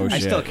 Gecko I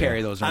shit. still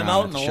carry those around. I'm out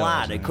at in the shows,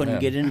 lot. I man. couldn't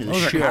get into the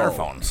Those show. are car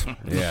phones.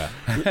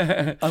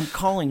 Yeah. I'm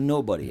calling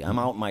nobody. I'm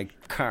out in my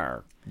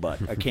car, but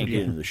I can't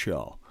get into the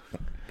show.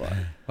 But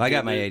Well, I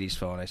got my 80s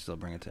phone. I still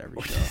bring it to every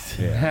show.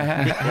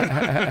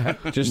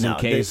 Just No, in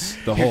case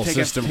the Here, whole take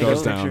a- system take a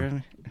goes picture.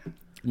 down.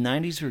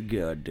 90s were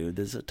good, dude.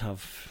 This is a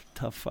tough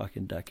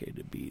fucking decade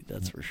to beat.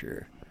 That's for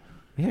sure.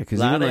 Yeah, A because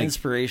lot even of like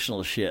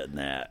inspirational shit in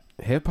that.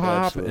 hip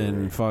hop Absolutely.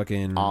 and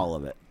fucking All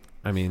of it.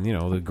 I mean,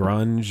 the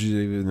grunge.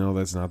 Even though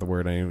that's not the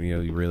word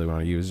you really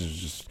want to use. It's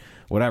just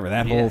whatever.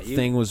 That Yeah, whole you-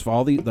 thing was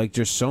all the like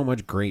just so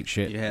much great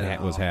shit You had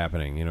it was all.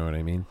 happening. You know what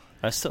I mean?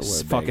 I still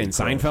wear Fucking baggy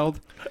clothes. Seinfeld.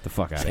 The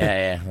fuck out of here.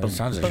 Yeah, yeah. Those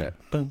sounds of shit.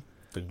 Boom.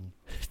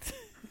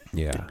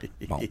 Yeah.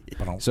 Boom,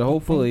 boom. So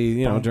hopefully,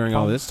 during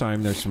all this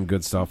time, there's some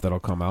good stuff that'll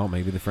come out.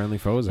 Maybe the Friendly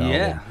Foes album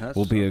Yeah, that's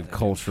will be a what I'm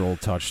cultural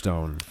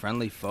touchstone.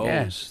 Friendly foes.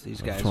 Yeah.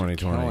 These guys are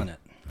 2020. killing it.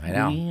 I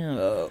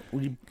know.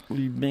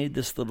 We made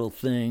this little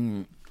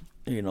thing,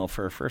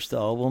 for our first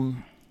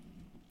album.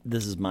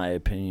 This is my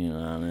opinion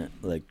on it.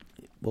 Like,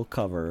 we'll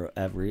cover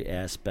every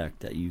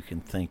aspect that you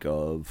can think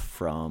of,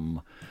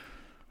 from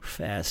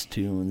fast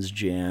tunes,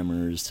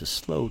 jammers, to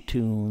slow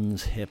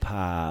tunes, hip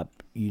hop,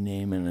 you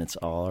name it. It's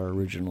all our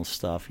original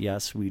stuff.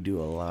 Yes, we do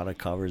a lot of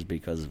covers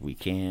because we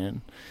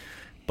can,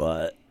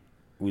 but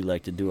we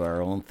like to do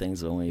our own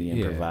things when we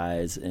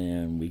improvise,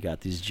 and we got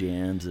these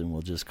jams, and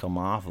we'll just come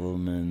off of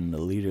them. And the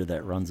leader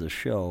that runs the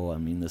show, I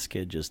mean, this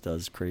kid just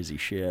does crazy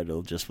shit.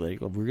 He'll just be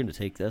like, well, we're going to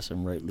take this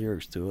and write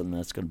lyrics to it, and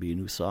that's going to be a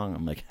new song.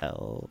 I'm like,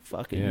 hell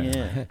fucking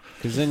yeah.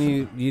 Because then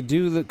you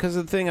do because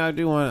the thing I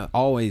do want to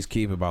always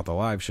keep about the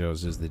live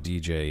shows is the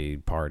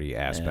DJ party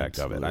aspect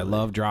of it. I Absolutely.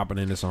 love dropping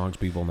into songs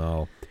people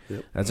know.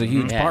 That's a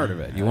huge Yeah. part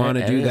of it. You want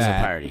to It do is a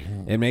that. party.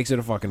 It makes it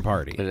a fucking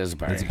party. It is a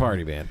party. It's a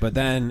party band. But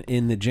then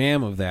in the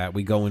jam of that,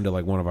 we go into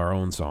like one of our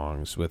own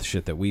songs with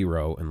shit that we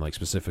wrote and like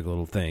specific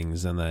little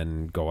things, and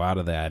then go out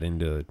of that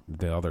into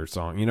the other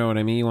song. You know what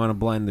I mean? You want to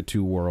blend the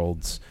two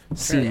worlds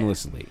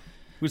seamlessly.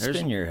 We There's-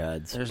 spin your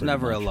heads. There's pretty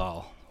never much. a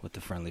lull with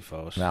the Friendly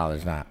Foes. No,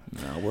 there's not.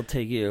 No, we'll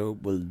take you.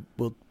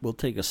 We'll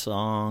take a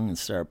song and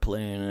start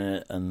playing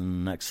it,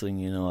 and the next thing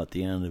you know, at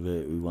the end of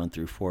it, we went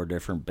through 4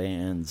 different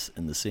bands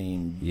in the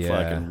same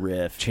fucking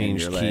riff.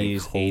 Changed and you're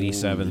keys like,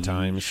 87 "Holy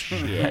times.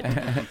 shit."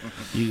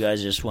 You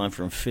guys just went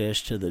from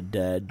Fish to the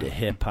Dead to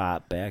hip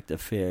hop, back to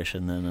Fish,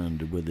 and then on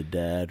to With the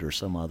Dead or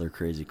some other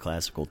crazy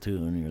classical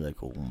tune. And you're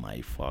like, oh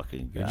my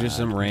fucking god! Just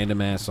some random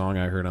ass song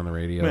I heard on the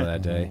radio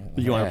that day.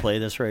 You want Yeah. to play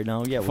this right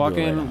now? Yeah, we'll do it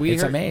right Fucking, now. we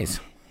It's a heard.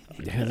 maze.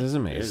 Yeah, it is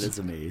amazing. It's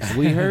amazing.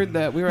 We heard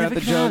that we were at the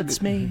Jug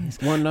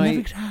one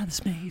night,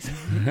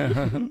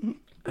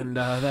 and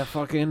that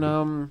fucking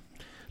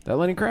that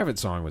Lenny Kravitz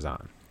song was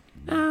on.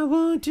 I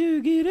want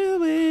to get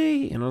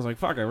away. And I was like,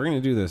 fuck it, we're going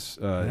to do this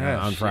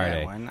on Friday.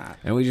 Yeah, why not?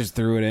 And we just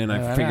threw it in.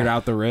 I figured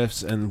out the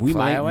riffs, and we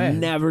Fly might away.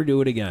 never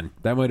do it again.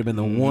 That might have been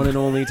the one and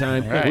only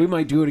time. We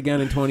might do it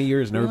again in 20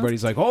 years, and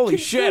everybody's like, holy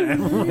shit.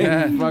 And I'm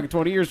like, fucking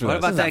 20 years for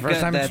What this. about that?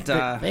 First time That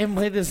they haven't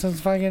played this since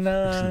fucking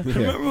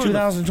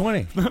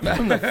 2020.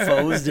 When the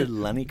Foes did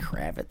Lenny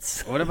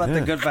Kravitz. what about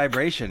the Good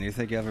Vibration? You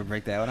think you ever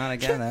break that one out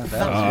again? That was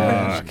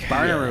good.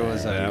 Barnaru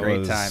was a That great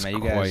was time. You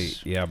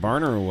guys. yeah,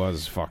 Barner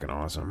was fucking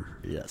awesome.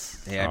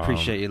 Yes. Yeah, I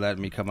appreciate you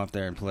letting me come up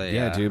there and play.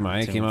 Yeah, dude,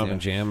 Maya sing came with up you.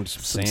 and jammed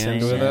sand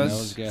sand. with Yeah, us. that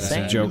was good.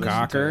 Some I Joe listened to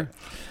Cocker.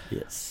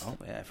 Yes. Oh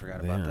yeah, I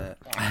forgot about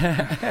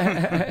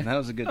that. That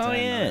was a good time.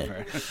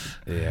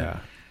 yeah.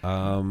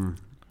 Yeah.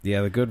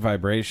 Yeah, the Good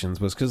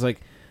Vibrations was because, like,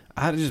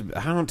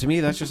 to me,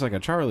 that's just like a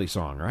Charlie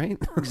song, right?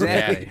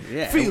 Exactly.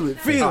 Yeah. Feel it,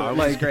 feel it.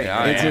 Like, great.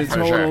 it's yeah, a for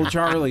total sure.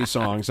 Charlie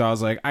song. So I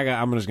was like,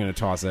 I'm just going to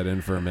toss that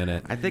in for a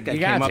minute. I think I You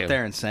came got up to.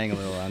 there and sang a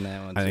little on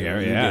that one. I think,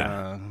 too.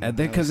 yeah.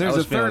 Because I there's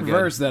was a third feeling good.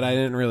 verse that I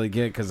didn't really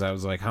get because I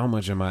was like, how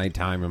much of my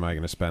time am I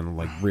going to spend,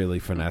 like, really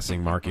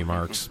finessing Marky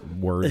Mark's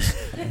words?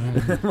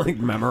 Like,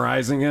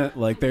 memorizing it?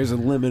 Like, there's a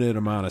limited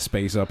amount of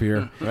space up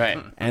here.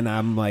 Right. And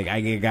I'm like,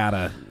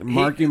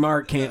 Marky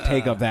Mark can't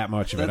take up that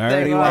much of it. the I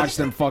already thing was- watched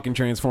them fucking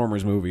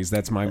Transformers movies.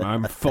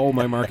 I'm full.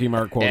 My Marky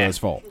Mark quota is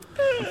full.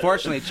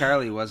 Unfortunately,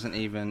 Charlie wasn't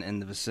even in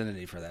the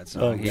vicinity for that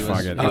song. He fuck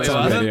was, it. oh, It's he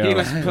on wasn't? video. He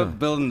was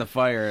building the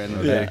fire in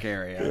the back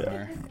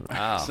area.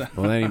 Oh.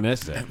 Well, then he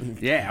missed it.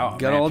 Yeah,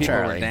 Good old people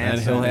were Charlie. And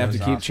dancing. he'll It have was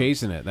to keep awesome.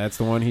 chasing it. That's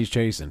the one he's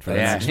chasing for the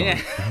Yeah. next one.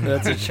 Yeah,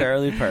 That's a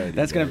Charlie party.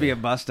 that's gonna be a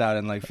bust out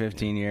in like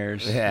 15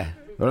 years. Yeah.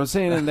 But I'm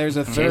saying that there's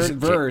a third Chasing-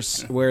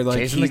 verse where like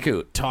chasing he the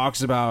coot.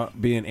 talks about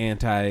being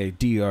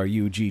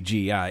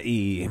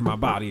anti-DRUGGIE. My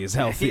body is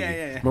healthy.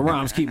 Yeah. My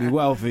rhymes keep me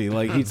wealthy.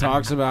 Like he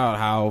talks about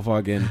how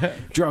fucking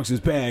drugs is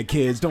bad.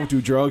 Kids don't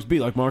do drugs. Be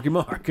like Marky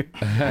Mark.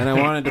 And I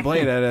wanted to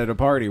play that at a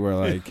party where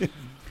like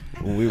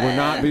we were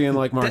not being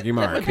like Marky That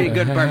Mark. would be a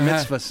good bar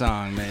mitzvah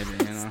song, maybe.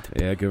 You know.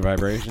 Yeah, Good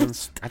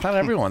Vibrations. I thought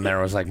everyone there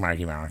was like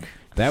Marky Mark.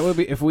 That would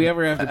be if we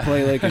ever have to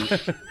play like an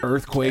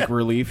earthquake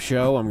relief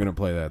show. I'm gonna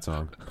play that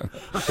song.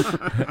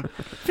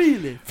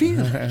 Feel it.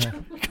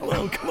 Come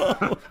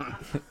on.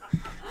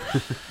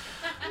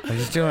 I was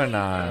just doing,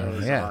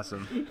 yeah.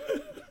 Awesome.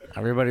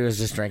 Everybody was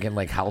just drinking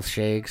like health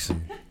shakes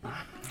and,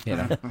 you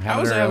know, I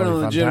was a having a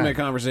really fun legitimate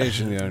time.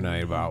 conversation the other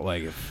night about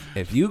like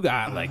if you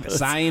got like the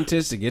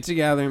scientists to get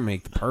together and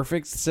make the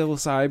perfect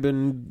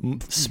psilocybin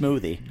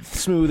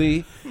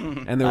smoothie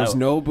and there was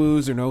no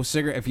booze or no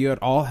cigarette, if you had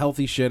all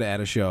healthy shit at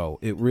a show,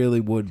 it really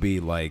would be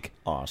like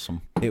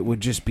Awesome. it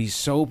would just be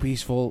so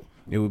peaceful.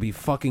 It would be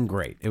fucking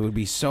great. It would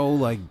be so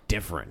like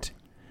different.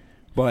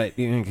 But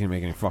you ain't gonna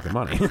make any fucking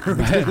money.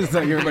 It's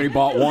like everybody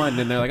bought one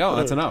and they're like, oh,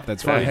 that's enough.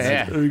 That's fine.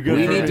 Yeah. We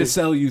need to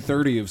sell you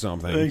 30 of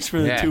something. Thanks for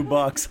the Yeah.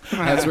 $2.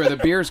 That's where the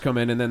beers come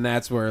in, and then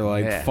that's where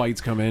like Yeah. fights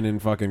come in, and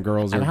fucking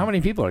girls are. And how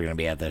many people are going to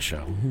be at this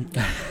show?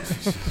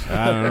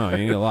 I don't know. You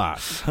need a lot.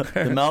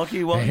 The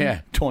Melky one?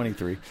 Yeah.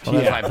 23. Well,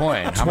 that's my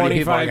point. How many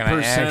people are going to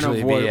 25%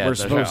 actually of what be at we're the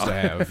supposed show? to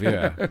have.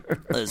 Yeah.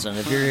 Listen,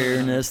 if you're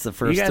hearing this, the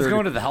first You guys 30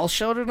 going to the health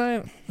show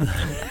tonight?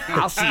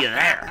 I'll see you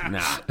there.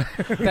 Nah.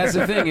 That's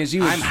the thing is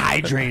you. I'm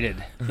hydrated.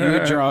 You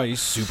would draw a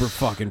super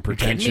fucking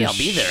pretentious, Kidding me? I'll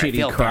be there. I shitty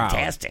feel crowd.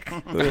 fantastic.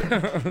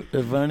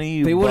 If any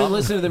you They wouldn't bought-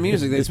 listen to the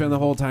music. They'd spend the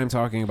whole time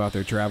talking about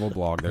their travel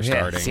blog they're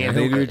starting. seeing And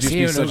they who, would just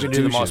seeing be who such can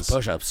do the most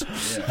douches.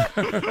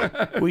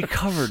 push-ups. We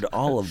covered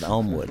all of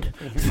Elmwood.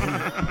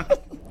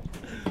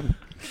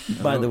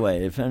 By the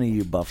way, if any of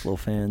you Buffalo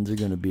fans are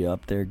going to be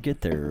up there,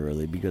 get there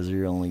early because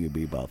you're only going to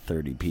be about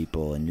 30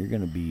 people, and you're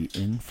going to be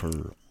in for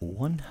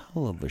one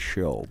hell of a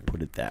show,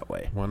 put it that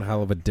way. One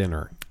hell of a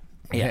dinner.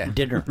 Yeah,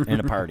 dinner and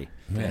a party.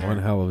 One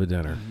hell of a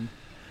dinner.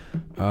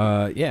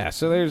 Yeah.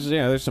 So there's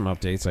some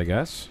updates, I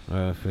guess,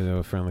 for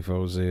the Friendly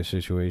Foes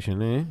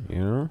situation. You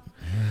know.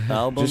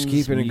 Albums, Just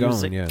keeping it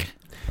music. going, yeah.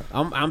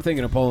 I'm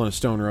thinking of pulling a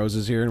Stone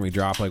Roses here, and we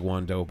drop like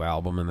one dope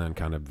album, and then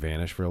kind of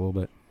vanish for a little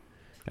bit,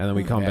 and then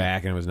we come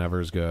back, and it was never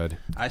as good.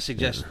 I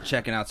suggest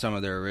checking out some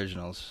of their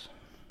originals.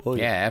 Oh,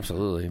 Yeah,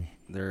 absolutely.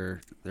 They're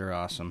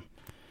awesome.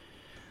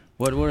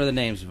 What are the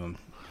names of them?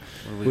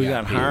 What do We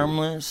got here?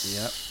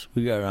 Harmless.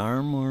 We got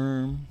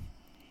Armworm.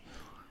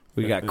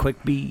 We got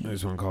Quick Beat.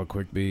 There's one called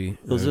Quick B.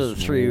 Those are the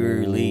three we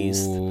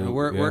released.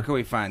 Where can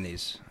we find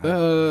these?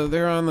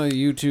 They're on the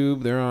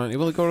YouTube. They're on.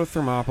 Well, go to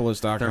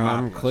Thermopolis.com.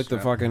 Thermopolis, Click the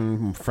yeah.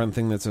 fucking friend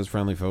thing that says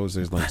Friendly Foes.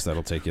 There's links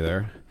that'll take you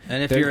there.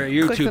 And if They're-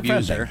 you're a Click the YouTube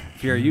friend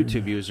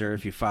user, thing.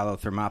 if you follow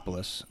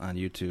Thermopolis on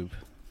YouTube,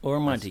 Or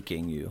Monty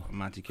King U.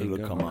 Monty King,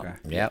 It'll come up. okay.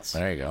 Yep,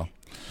 there you go.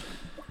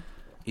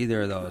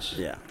 Either of those.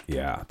 Yeah.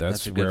 Yeah,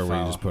 That's a good where we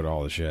follow. just put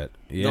all the shit.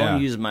 Yeah.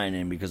 Don't use my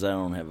name because I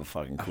don't have a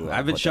fucking clue.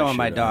 I've been Put that showing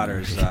my shit on.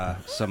 daughters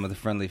some of the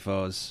Friendly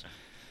Foes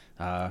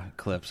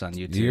clips on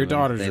YouTube. Your and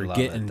daughters they are love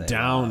getting it. They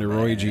down to love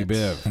Roy it. G.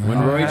 It's- Biv. When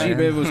Roy G.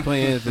 Biv was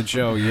playing at the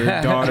show, your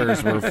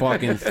daughters were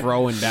fucking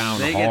throwing down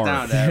They hard. get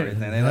down to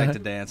everything. They like to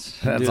dance.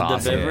 That's Dude,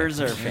 awesome. The Bivers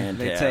are They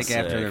fantastic. take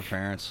after their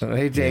parents.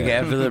 They take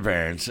after their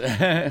parents,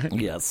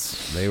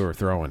 Yes. They were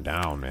throwing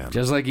down, man.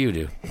 just like you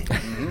do.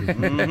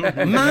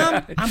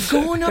 Mom, I'm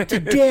going up to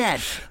Dad.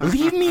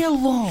 Leave me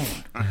alone.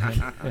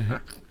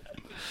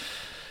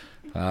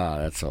 Oh,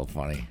 that's so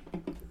funny.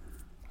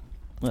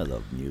 I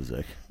love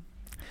music.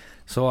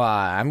 So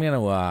I'm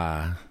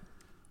gonna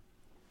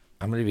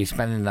be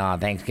spending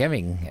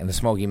Thanksgiving in the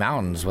Smoky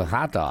Mountains with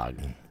Hot Dog.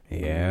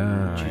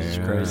 Yeah.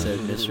 Jesus Christ, at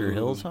Mr.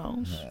 Hill's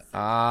house?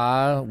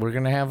 We're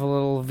gonna have a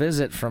little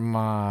visit from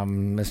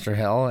Mr.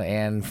 Hill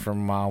and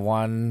from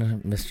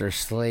one Mr.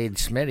 Slade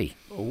Smitty.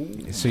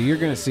 So you're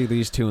going to see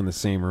these two in the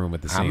same room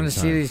at the same time. I'm gonna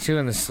see these two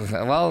in this.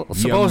 Well, You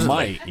supposedly.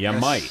 might. You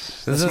might.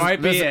 This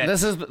might be it.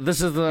 This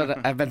is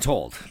what I've been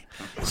told.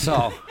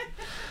 So,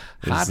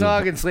 Hot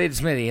Dog and Slade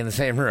Smitty in the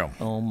same room.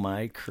 Oh,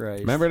 my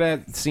Christ. Remember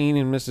that scene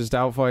in Mrs.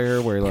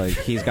 Doubtfire where like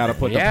he's got to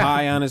put Yeah. the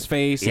pie on his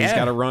face and he's Yeah.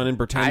 got to run and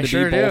pretend I to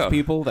sure be both do.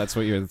 people? That's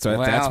what you're. That's what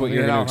Well, you're you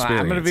going know, to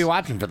experience. I'm gonna be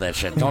watching for that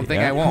shit. Don't think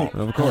Yeah. I won't.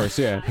 Of course,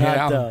 yeah.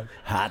 You know?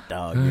 Hot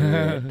dog.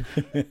 You're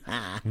it.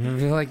 I'm gonna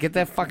be like, get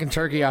that fucking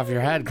turkey off your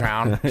head,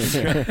 Crown.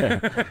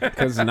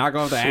 Because knock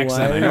off the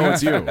accent. I know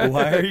it's you.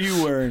 Why are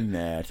you wearing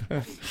that?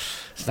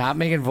 Stop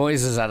making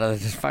voices out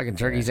of this fucking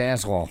turkey's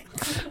asshole.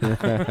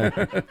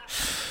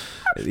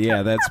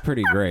 Yeah, that's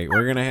pretty great.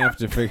 We're gonna have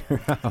to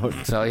figure out.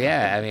 So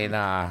yeah, I mean,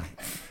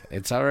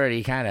 it's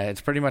already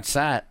it's pretty much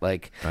set.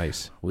 Like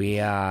Nice.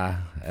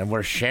 and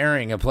we're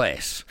sharing a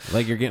place.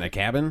 Like you're getting a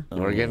cabin.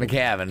 We're getting a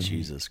cabin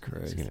Jesus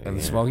Christ. in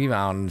the Smoky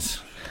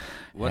Mountains.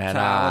 What And,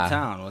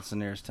 town? What's the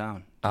nearest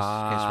town? Just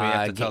in case we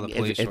have to tell the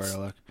police where to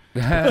look.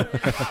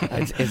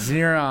 It's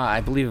near,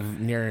 I believe,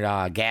 near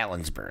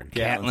Gatlinburg.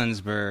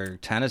 Gatlinburg,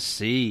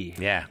 Tennessee.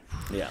 Yeah,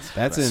 Yes.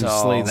 That's in So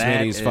Slade that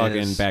Smitty's is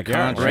fucking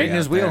backyard. country. right in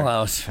his out there.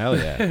 wheelhouse. Hell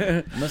yeah.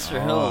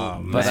 Mr.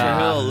 Hill. but, Mr.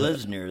 Hill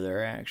lives near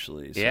there,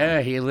 actually. So.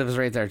 Yeah, he lives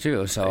right there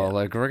too. So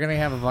like, we're gonna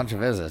have a bunch of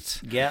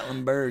visits.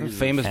 Gatlinburg. is a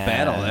Famous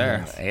battle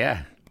there.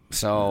 Yeah.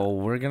 So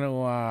we're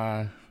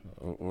gonna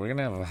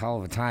have a hell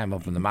of a time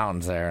up in the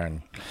mountains there,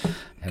 and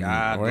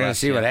God we're gonna bless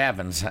see you. what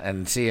happens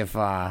and see if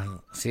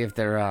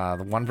they're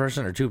one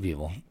person or two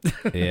people.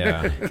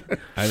 Yeah.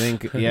 I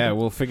think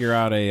we'll figure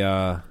out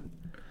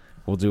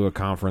we'll do a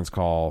conference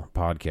call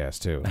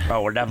podcast too.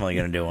 Oh, we're definitely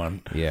gonna do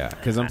one. Yeah,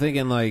 because I'm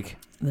thinking like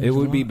it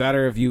would be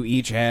better if you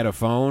each had a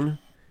phone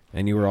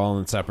and you were all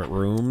in separate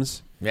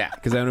rooms. Yeah.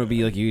 Because then it would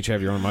be like you each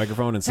have your own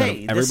microphone instead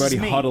Hey, of this is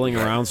everybody me. huddling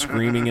around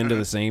screaming into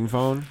the same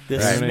phone.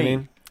 This You know is what I me.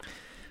 mean?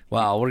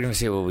 Well, we're gonna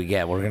see what we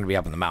get. We're gonna be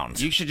up in the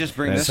mountains. You should just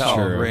bring That's this so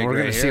true. rig we're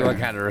gonna right see here. what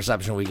kind of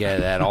reception we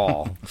get at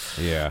all.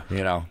 Yeah.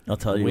 You know, I'll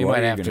tell you we what might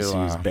you're have going to to. see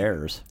is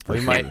bears.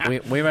 We might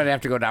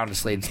have to go down to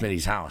Slade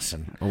Smitty's house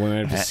and We're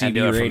gonna have to And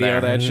do CD it from radio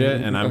there. that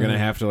shit, and I'm gonna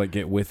have to like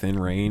get within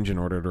range in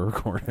order to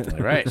record it.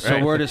 right. So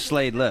right. where does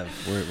Slade live?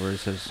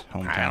 Where's his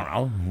hometown? I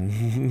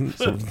don't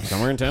know.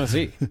 Somewhere in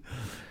Tennessee.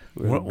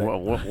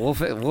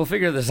 We'll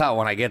figure this out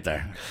when I get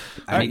there.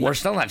 We're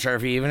still not sure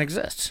if he even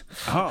exists.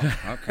 Oh,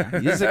 okay.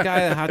 He's the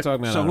guy that hot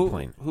dog man So on a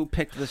plane. who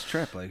picked this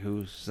trip? Like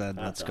who said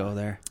let's go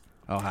there?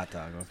 Oh, hot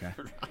dog. Okay.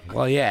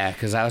 Well, yeah,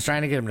 because I was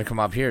trying to get him to come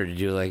up here to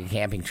do like a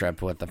camping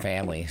trip with the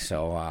family.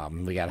 So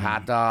we got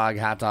hot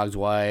dog's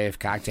wife,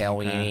 cocktail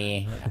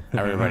weenie,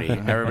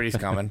 everybody's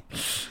coming.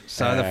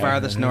 So the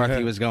farthest north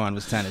he was going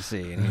was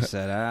Tennessee, and he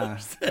said,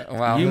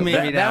 Well, You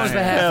made me that was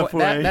the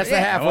halfway. That's the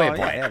halfway point.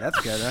 Yeah,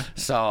 that's good. Huh?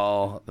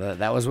 So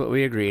that was what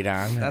we agreed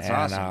on. That's and,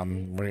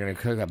 awesome. We're gonna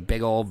cook a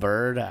big old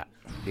bird, up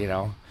in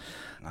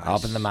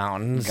the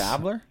mountains.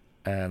 Gobbler.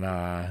 And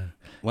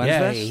When's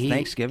yeah, this?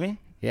 Thanksgiving.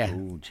 Yeah.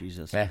 Oh,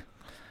 Jesus. Yeah.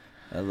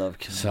 I love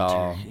killing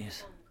So-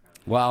 turkeys.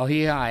 Well,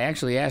 he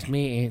actually asked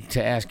me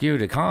to ask you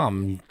to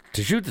come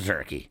to shoot the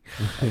turkey.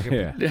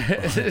 Yeah.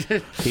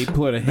 He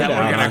put a hit That we're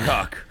out gonna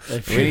on. cook.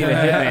 We need a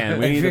hitman.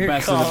 We need If the you're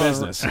best of the calling-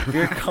 business. If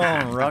you're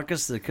calling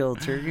ruckus to kill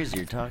turkeys,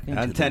 you're talking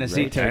to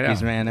Tennessee the right,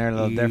 turkeys, man, they're a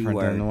little You different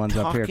than are the ones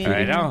up here. talking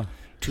I know.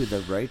 to the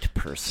right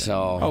person.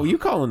 So, Oh, you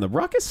calling the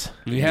ruckus?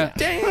 yeah.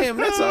 Damn,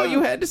 that's all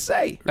you had to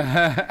say.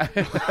 I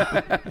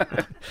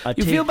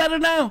You take, feel better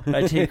now?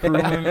 I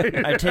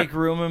take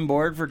room and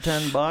board for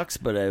 $10,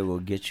 but I will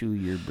get you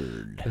your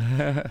bird.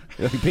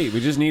 Pete, we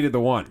just needed the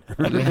one.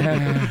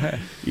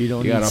 You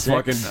don't You got need a six.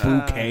 fucking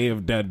bouquet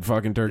of dead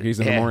fucking turkeys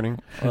in the Yeah. morning.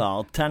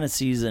 Well,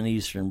 Tennessee's an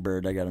eastern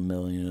bird. I got 1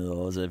 million of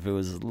those. If it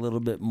was a little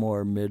bit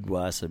more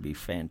Midwest, it'd be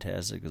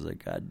fantastic because I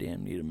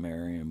goddamn need to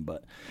marry him.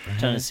 But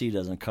Tennessee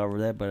doesn't cover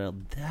that. But I'll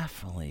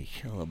definitely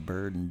kill a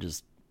bird and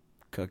just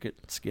cook it,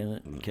 skin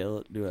it, and kill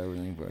it. Do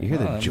everything for it. You hear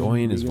the joy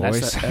in his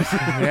voice?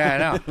 Yeah, I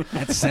know.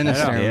 That's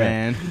sinister,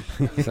 man.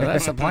 So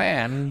that's the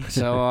plan.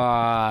 So,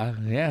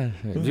 yeah,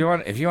 if you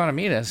want to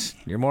meet us,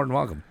 you're more than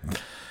welcome.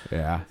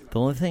 Yeah. The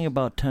only thing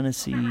about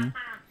Tennessee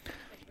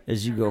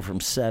is you go from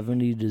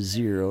 70 to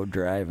 0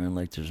 driving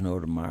like there's no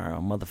tomorrow.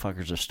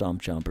 Motherfuckers are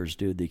stump jumpers,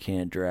 dude. They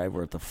can't drive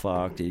worth the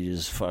fuck. They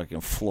just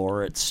fucking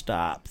floor it,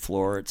 stop.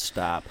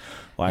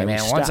 Why Hey, we man,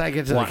 stop? once I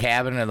get to the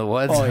cabin in the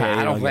woods, Oh, yeah, I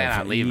you don't plan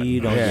on leaving.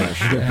 You don't give a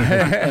shit.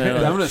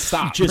 I'm gonna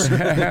stop. Just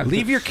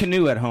Leave your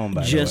canoe at home,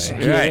 by Just the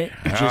way.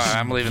 get, Right. just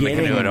I'm leaving the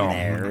getting canoe at home.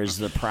 there is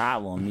the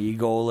problem. You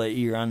go,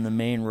 you're on the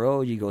main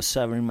road. You go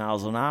 70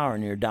 miles an hour,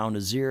 and you're down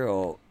to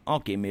 0.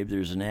 Okay, maybe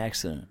there's an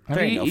accident. There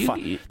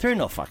ain't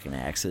no fucking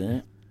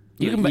accident.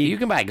 You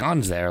can buy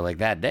guns there like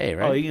that day,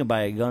 right? Oh, you can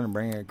buy a gun and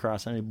bring it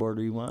across any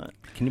border you want.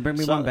 Can you bring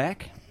me So- one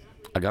back?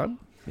 A gun?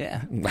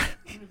 Yeah.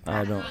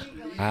 I don't.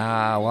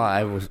 Well,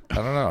 I don't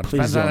know. It Please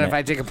depends on don't. if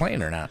I take a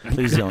plane or not.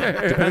 Please don't.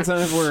 Depends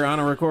on if we're on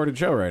a recorded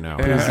show right now.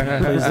 Please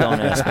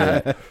don't ask me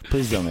that.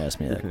 Please don't ask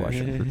me that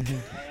question.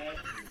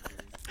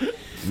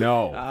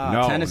 No,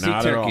 no, Tennessee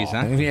not turkeys,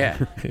 at all. huh? Yeah.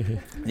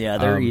 Yeah,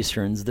 they're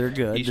Easterns. They're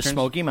good. Easterns? The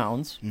Smoky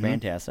Mountains,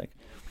 fantastic.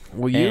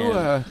 Well, you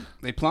And-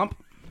 They plump?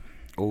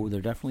 Oh,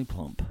 they're definitely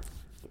plump.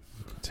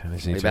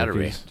 Tennessee They better be.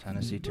 turkeys.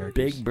 Tennessee turkeys.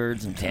 Big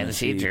birds in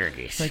Tennessee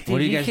turkeys.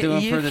 What are you guys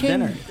doing for the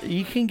dinner?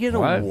 You can get a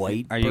What?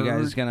 white Are you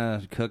guys bird.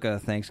 gonna cook a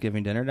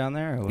Thanksgiving dinner down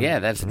there? Or Yeah,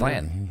 that's the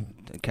plan.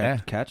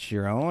 Catch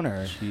your own,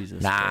 or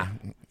Jesus. Nah.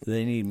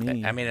 They need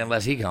me. I mean,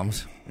 unless he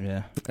comes.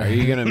 yeah. Are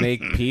you gonna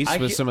make peace I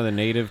with ca- some of the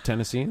native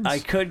Tennesseans? I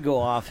could go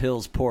off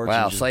Hill's porch.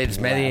 Well, and just Slade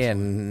Smitty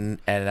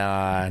blast.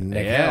 and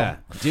Nick yeah, Hill.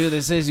 dude.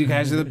 This is you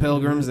guys are the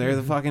Pilgrims. They're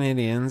the fucking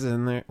Indians,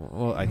 and they're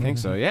well, I think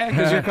so. Yeah,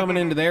 because you're coming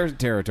into their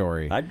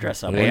territory. I'd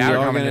dress up. They And are you're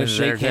all coming gonna into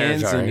their shake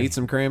hands and territory. eat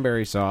some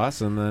cranberry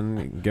sauce, and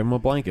then give them a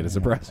blanket as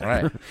a present.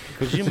 Right.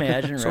 Could you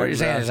imagine? So what you're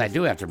saying Red is I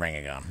do have to bring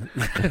a gun.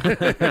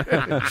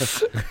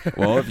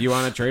 Well, if you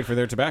want to trade for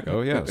their tobacco,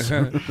 yes.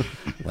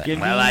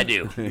 Well, I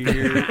do.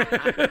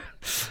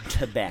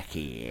 tobacco.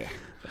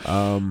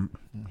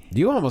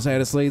 You almost had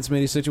a Slade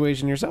Smitty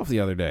situation yourself the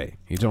other day.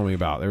 You told me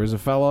about. There was a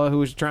fella who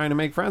was trying to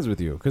make friends with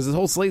you because the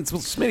whole Slade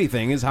Smitty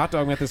thing is hot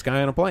dog met this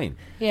guy on a plane.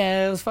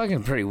 Yeah, it was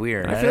fucking pretty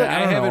weird. I feel like I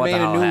don't know haven't what the made a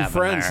hell new happened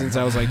friend there. since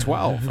I was like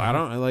 12. I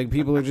don't like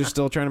people are just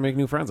still trying to make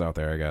new friends out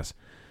there. I guess.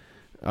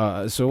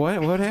 So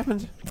what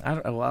happened?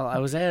 I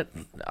was at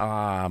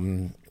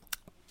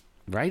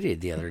Rite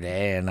Aid the other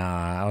day, and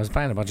I was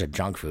buying a bunch of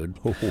junk food.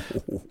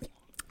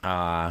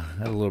 Had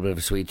a little bit of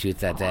a sweet tooth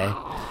that day,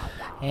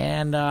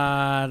 and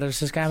there's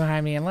this guy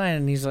behind me in line,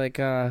 and he's like,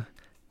 "Oh,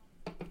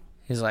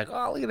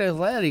 look at this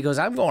lad." He goes,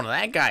 "I'm going to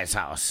that guy's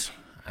house,"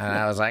 and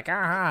I was like,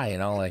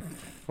 like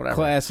whatever.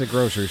 Classic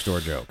grocery store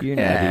joke. You're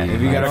Yeah. not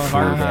If you got a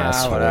cart,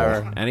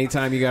 whatever.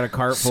 anytime you got a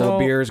cart full So, of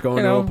beers going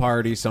you to know, a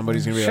party,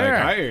 somebody's gonna be sure.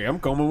 like, "Hey, I'm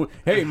coming.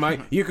 Hey,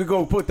 Mike, you could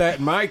go put that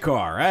in my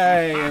car."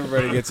 Hey,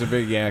 everybody gets a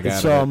big yak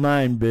It's out all of it.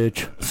 mine,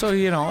 bitch. So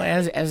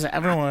as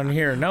everyone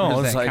here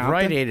knows, that like Compton?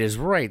 Rite Aid is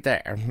right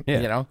there.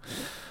 Yeah.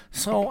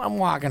 So I'm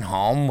walking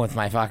home with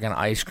my fucking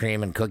ice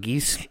cream and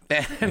cookies,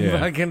 and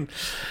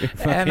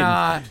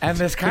Yeah. and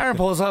this car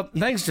pulls up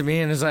next to me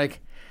and is like,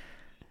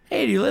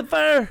 "Hey, do you live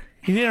there?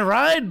 You need a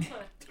ride?"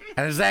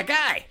 And it's that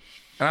guy,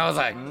 and I was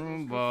like,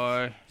 Oh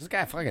boy. "Is this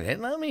guy fucking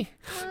hitting on me?"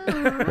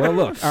 Well,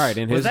 look, all right.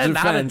 In his Was that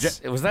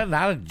defense, was that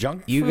not a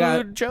junk You food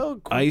got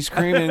joke? ice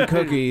cream and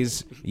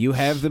cookies. You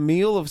have the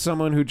meal of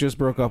someone who just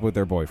broke up with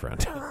their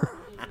boyfriend.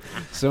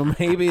 So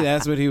maybe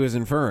that's what he was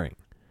inferring.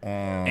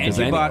 And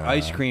you bought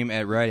ice cream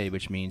at Rite Aid,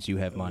 which means you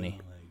have money.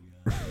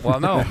 Well,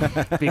 no,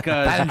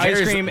 Because Ben and ice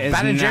Jerry's- cream is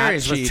Ben and not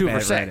Jerry's was cheap 2 for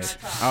at Rite Aid.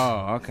 $6.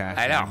 Oh, okay.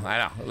 I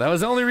know. That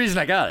was the only reason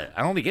I got it.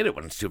 I only get it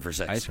when it's 2 for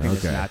 $6. Ice cream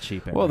is Okay. not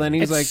cheap at Well, then Rite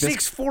Aid. he's It's like,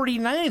 this,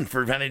 $6.49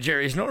 for Ben and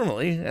Jerry's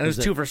normally, and it was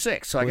it- 2 for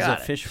 $6, so I Was got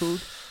it fish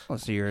food? Oh,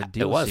 so you're a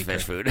deal It was seeker.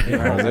 fish food. Was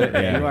it?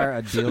 Yeah. You are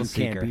a deal You can't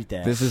seeker. beat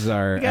that. This is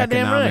our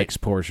goddamn economics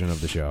portion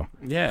of the show.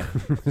 Yeah,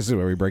 This is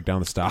where we break down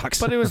the stocks.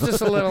 but it was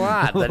just a little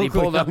odd that he Locally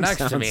pulled up owned next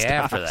to me stocks.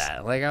 after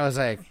that. Like I was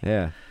like,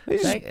 Yeah.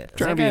 He's just That-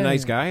 trying to that be a guy-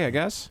 nice guy, I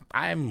guess.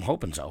 I'm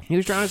hoping so. He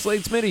was trying to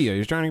Slade Smitty you. He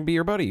was trying to be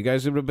your buddy. You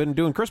guys would have been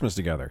doing Christmas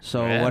together.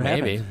 So Yeah, what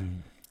maybe.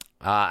 happened?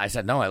 I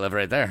said no. I live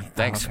right there.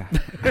 Thanks.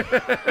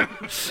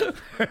 Okay.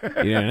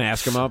 You didn't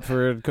ask him up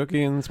for a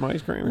cookie and some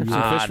ice cream or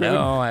some fish food?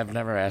 No, I've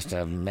never asked a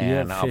You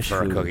man have up fish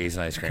for food. cookies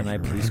and ice cream. Can I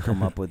please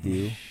come up with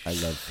you? I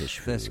love fish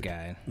food. This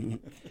guy.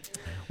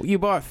 Well, you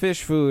bought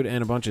fish food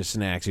and a bunch of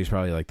snacks. He's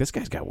probably like, this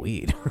guy's got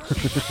weed.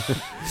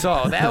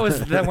 So that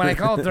was when I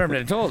called Thurman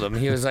and told him.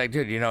 He was like,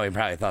 "Dude, he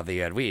probably thought that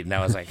you had weed." And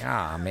I was like,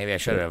 maybe I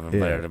should have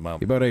invited him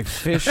up. You bought a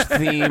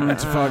fish-themed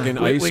fucking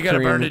ice We cream. got to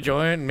burn a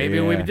joint. Maybe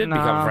we Yeah. did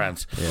become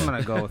friends. I'm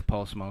gonna go with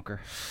Pole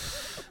Smoker.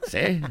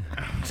 See?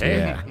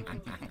 Yeah.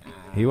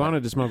 He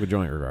wanted to smoke a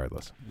joint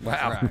regardless.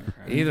 Wow.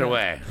 Either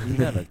way, You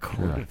got a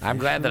cool. I'm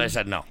glad that I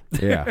said no.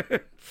 Yeah.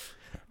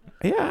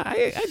 Yeah,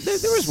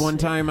 there was one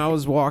time I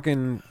was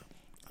walking.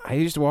 I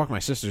used to walk my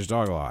sister's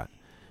dog a lot,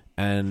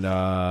 and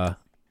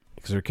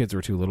because her kids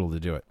were too little to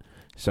do it,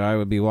 so I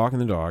would be walking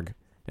the dog,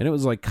 and it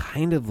was like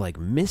kind of like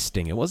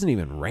misting. It wasn't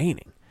even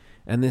raining,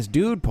 and this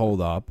dude pulled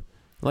up,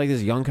 like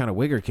this young kind of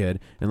wigger kid,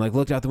 and like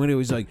looked out the window.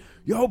 He's like,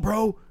 "Yo,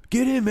 bro,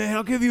 get in, man.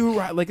 I'll give you a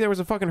ride." Like there was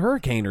a fucking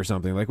hurricane or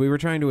something. Like we were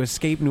trying to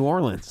escape New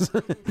Orleans.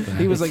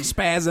 He was like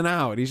spazzing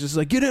out. He's just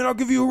like, "Get in, I'll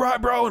give you a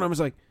ride, bro." And I was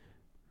like,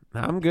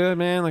 I'm good,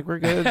 man. Like, we're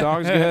good.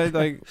 Dog's good.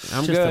 Like,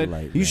 I'm Just a good.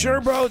 light You mist.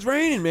 sure, bro? It's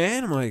raining,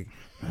 man. I'm like,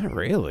 not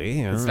really.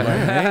 Yeah,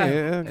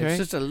 okay. It's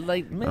just a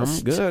light mist.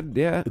 I'm good.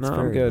 Yeah, no, I'm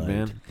very good, light.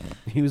 man.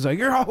 He was like,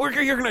 "You're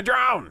gonna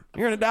drown.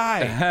 You're gonna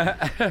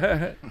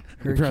die."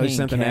 He probably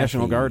sent the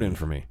National Guard in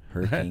for me.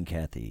 Hurricane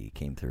Kathy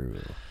came through.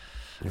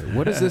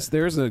 What is this?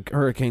 There's a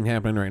hurricane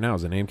happening right now.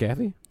 Is it named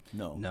Kathy?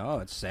 No,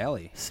 it's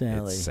Sally.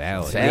 Sally. It's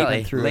Sally.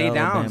 Sally. Through Lay down,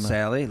 Alabama.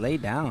 Sally. Lay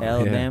down.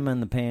 Alabama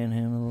and the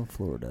Panhandle of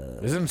Florida.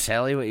 Isn't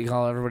Sally what you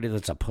call everybody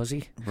that's a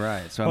pussy?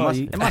 Right. So Well,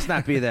 it must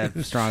not be that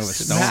strong of a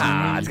storm.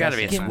 Nah, it's got to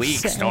be a weak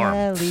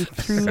storm.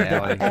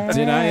 Sally.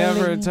 Did I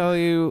ever tell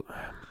you?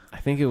 I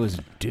think it was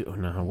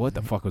No, what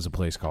the fuck was the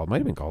place called? Might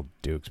have been called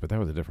Duke's, but that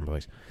was a different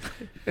place.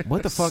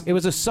 What the fuck? It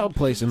was a sub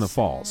place in the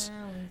Falls,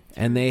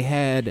 and they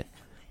had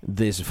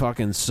this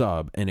fucking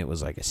sub, and it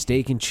was like a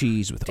steak and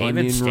cheese with David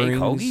onion Steak rings.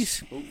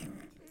 Hoagies?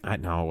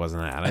 No, it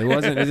wasn't that. It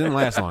wasn't. It didn't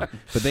last long.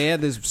 But they had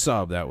this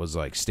sub that was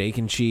like steak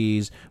and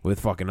cheese with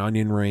fucking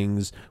onion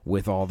rings,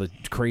 with all the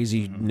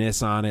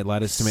craziness on it,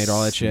 lettuce, tomato,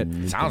 all that shit.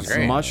 Sounds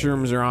great.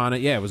 Mushrooms are on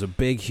it. Yeah, it was a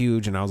big,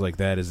 huge, and I was like,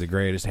 that is the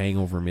greatest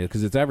hangover meal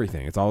because it's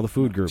everything. It's all the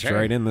food groups Sure.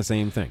 right in the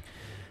same thing.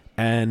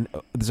 And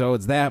so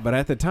it's that. But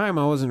at the time,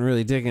 I wasn't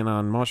really digging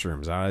on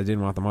mushrooms. I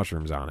didn't want the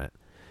mushrooms on it.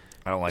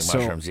 I don't like So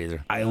mushrooms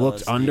either. I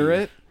looked under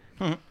it,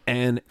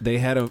 and they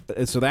had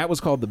so that was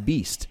called the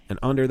Beast, and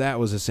under that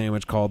was a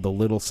sandwich called the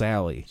Little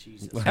Sally,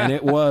 and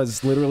it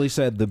was literally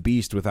said the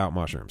Beast without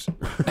mushrooms.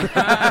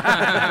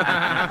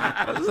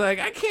 I was like,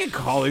 I can't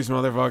call these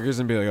motherfuckers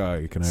and be like, oh,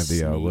 you can have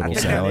the Little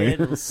Sally.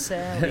 Little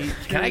Sally.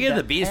 Can I get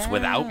the beast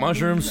without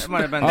mushrooms? That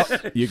might have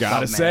been. You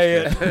gotta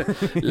say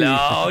it.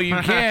 No, you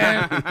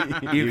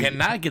can't. You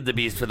cannot get the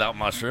beast without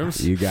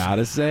mushrooms. You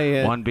gotta say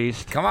it. One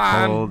beast. Come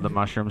on. Hold the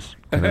mushrooms.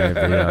 Can I have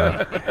the?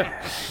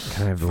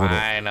 Can I have the little?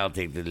 Fine, I'll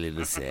take the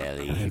little I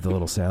Sally. have the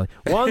Little Sally.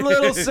 One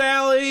little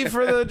Sally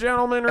for the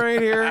gentleman right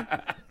here.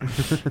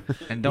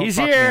 And don't He's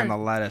fuck here. me on the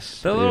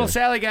lettuce. The little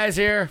Sally guy's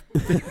here.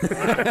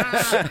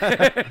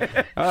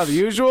 The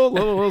usual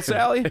little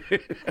Sally.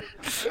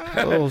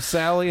 Little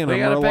Sally and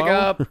We a gotta pick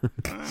Merlot. up.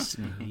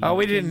 Oh,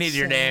 we didn't need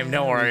your name.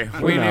 Don't worry.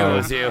 We knew know. it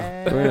was you.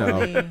 We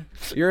know.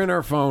 You're in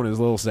our phone as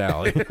Little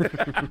Sally.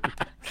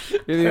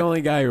 You're the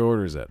only guy who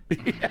orders it.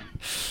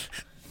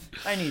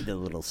 I need the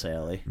Little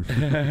Sally.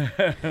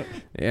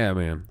 Yeah,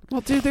 man.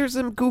 Well, dude, there's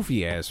some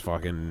goofy ass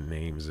fucking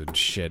names and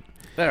shit.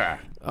 There are.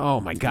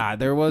 Oh my god,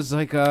 there was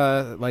like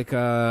a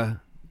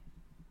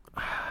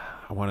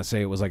I want to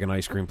say it was like an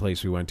ice cream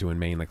place we went to in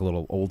Maine, like a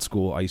little old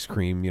school ice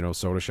cream,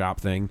 soda shop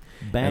thing.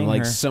 Bang and like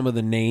her. some of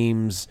the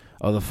names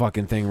of the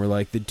fucking thing were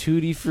like the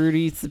Tutti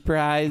Frutti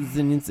Surprise,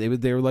 and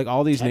they were like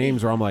all these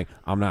names where I'm like,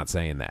 I'm not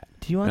saying that.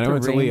 Do you want And I the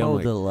went to Lee, I'm Rainbow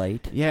like,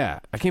 Delight? Yeah,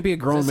 I can't be a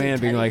grown Does it say man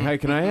being Teddy? like, hey,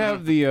 can I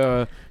have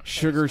the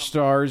Sugar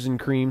Stars and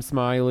Cream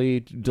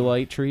Smiley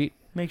Delight treat?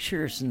 Make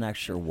sure it's an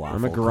extra waffle.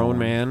 I'm a grown cone.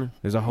 man.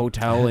 There's a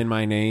hotel in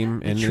my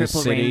name in this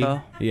triple city.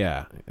 rainbow?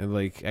 Yeah, and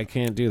like I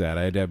can't do that.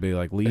 I'd have to be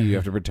like, Lee, you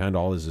have to pretend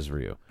all this is for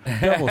you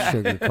Double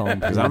sugar cone.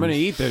 because I'm gonna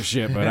please. eat this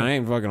shit, but I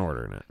ain't fucking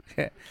ordering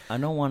it. I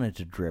don't want it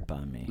to drip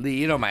on me. Lee,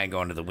 you don't mind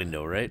going to the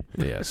window, right?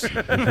 Yes.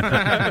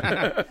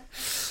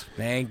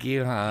 Thank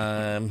you,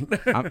 hon.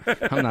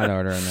 I'm not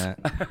ordering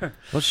that.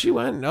 Well, she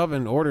went up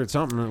and ordered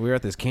something. We were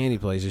at this candy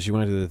place, and she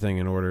went to the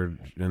thing and ordered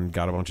and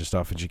got a bunch of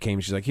stuff. And she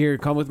came. She's like, "Here,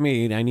 come with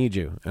me. I need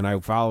you." And I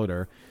followed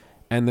her.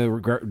 And the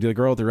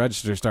girl at the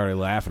register started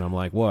laughing. I'm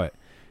like, "What?"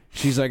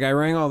 She's like, "I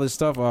rang all this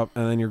stuff up,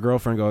 and then your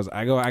girlfriend goes,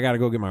 I got to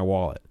go get my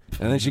wallet."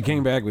 And then she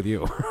came back with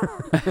you.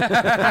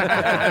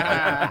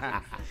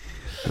 I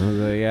was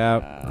like,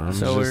 "Yeah." I'm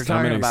So we were I'm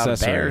talking an about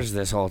accessory. bears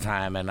this whole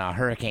time, and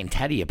Hurricane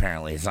Teddy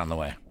apparently is on the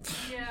way.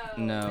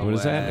 No. What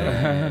is that?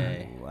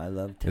 way. Ooh, I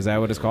love Teddy. Is that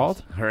what it's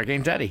called?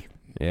 Hurricane Teddy.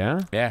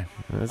 Yeah. Yeah.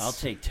 That's- I'll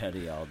take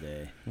Teddy all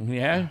day.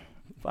 Yeah.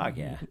 Fuck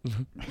yeah.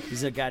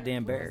 He's a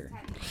goddamn bear.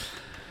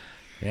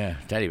 Yeah.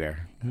 Teddy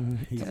bear.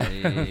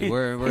 Hey,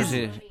 where's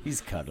he?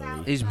 He's cuddly.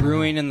 He's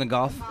brewing in the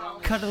Gulf.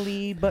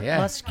 Cuddly but Yeah,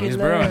 he's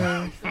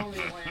muscular.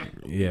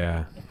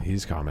 Yeah,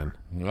 he's coming.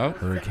 Well,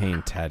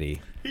 Hurricane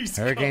Teddy.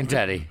 Hurricane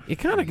Teddy. You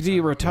kind of do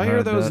you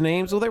retire those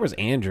names? Well, there was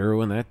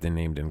Andrew, and the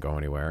name didn't go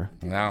anywhere.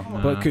 No.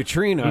 But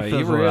Katrina, He you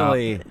fizzled out.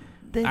 really.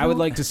 I would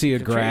like to see a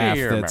graph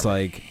you that's remember.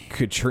 like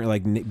Katrina,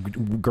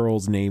 like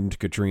girls named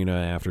Katrina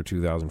after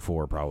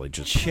 2004 probably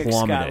just Chicks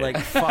plummeted. got like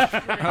fuck.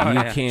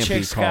 you can't be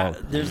Chicks called.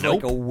 got there's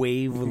like a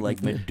wave with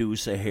like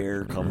Medusa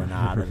hair coming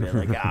out of it.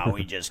 Like, oh,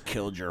 we just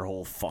killed your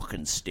whole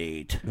fucking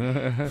state.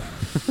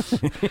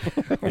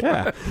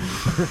 Yeah.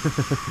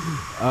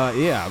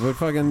 Yeah, but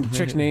fucking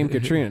chicks named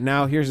Katrina.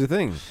 Now here's the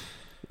thing: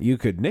 you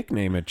could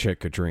nickname a chick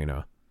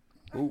Katrina,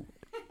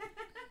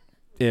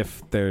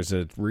 if there's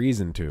a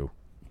reason to.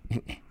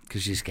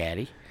 Because she's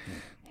catty.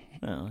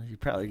 Well, you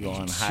probably go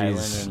on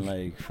Highland and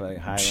like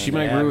Highland. She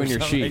might Ave or ruin your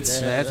something sheets.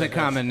 Like That's a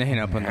common name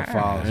up in the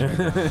falls.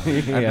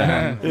 I've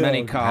Yeah. been on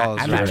many calls.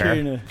 I'm where not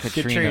her.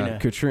 Katrina.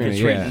 Katrina, It's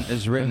yeah. written,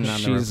 is written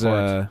on the She's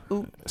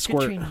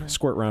report.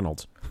 Squirt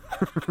Reynolds.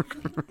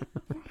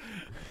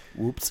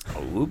 Whoops.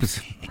 Oh, oops.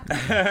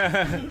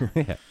 Yeah,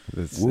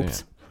 that's-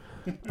 Whoops.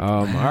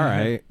 All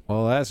right.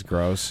 Well, that's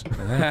gross.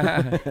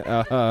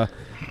 All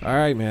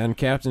right, man.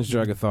 Captain's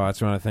Jug of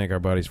Thoughts. We want to thank our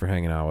buddies for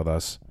hanging out with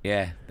us.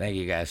 Yeah, thank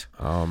you guys.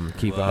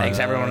 Keep on. Thanks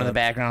everyone in the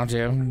background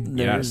too.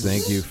 Yes,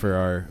 thank you for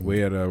our. We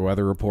had a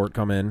weather report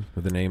come in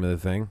with the name of the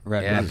thing.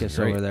 Red Yeah, Ruckus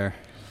great. over there.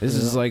 This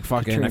is like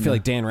fucking. I feel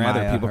like Dan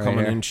Rather. Maya People right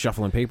coming here. in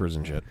shuffling papers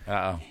and shit.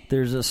 Uh-oh.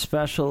 There's a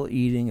special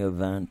eating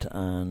event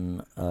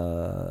on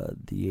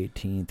the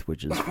 18th,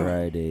 which is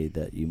Friday,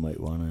 that you might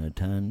want to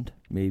attend.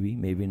 Maybe,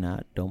 maybe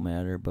not. Don't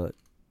matter, but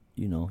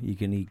you know you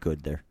can eat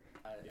good there.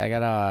 I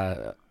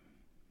got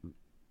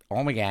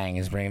Omegang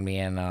is bringing me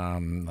in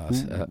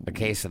a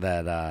case of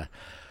that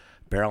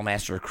Barrel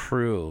Master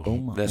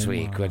Crew this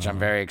week, which I'm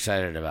very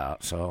excited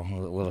about. So a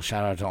little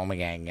shout out to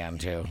Omegang again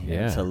too.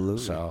 Yeah.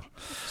 Absolutely. So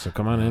So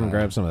come on in and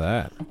grab some of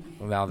that.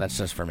 well, that's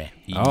just for me.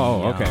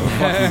 Oh, okay. Well,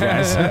 fuck you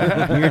guys.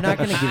 You're not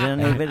going to get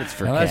any of it. It's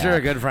for Unless Cap. you're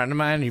a good friend of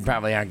mine, you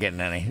probably aren't getting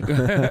any.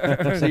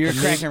 So you're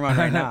cracking one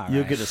right now.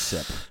 You'll right? get a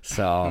sip.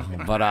 So,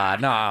 but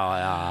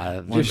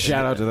no. Just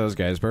shout out to those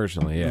guys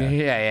personally. Yeah.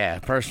 Yeah.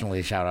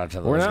 Personally, shout out to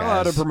those We're not guys.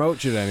 allowed to promote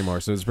shit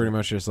anymore, so it's pretty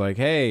much just like,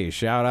 hey,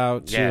 shout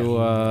out to Yeah.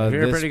 If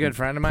you're a this pretty good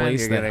friend of mine,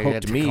 place you're that gonna hooked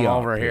get to me come up.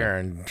 over here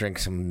and drink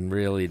some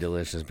really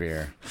delicious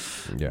beer.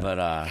 Yeah. But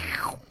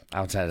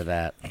outside of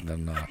that,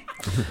 then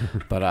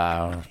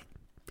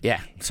yeah.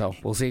 So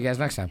we'll see you guys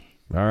next time.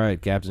 All right,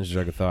 Captain's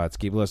Jug of Thoughts.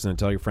 Keep listening.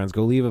 Tell your friends.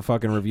 Go leave a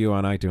fucking review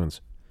on iTunes.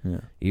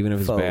 Yeah. Even if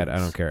it's Folks. bad, I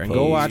don't care. And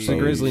go watch The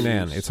Grizzly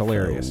Man. It's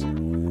hilarious.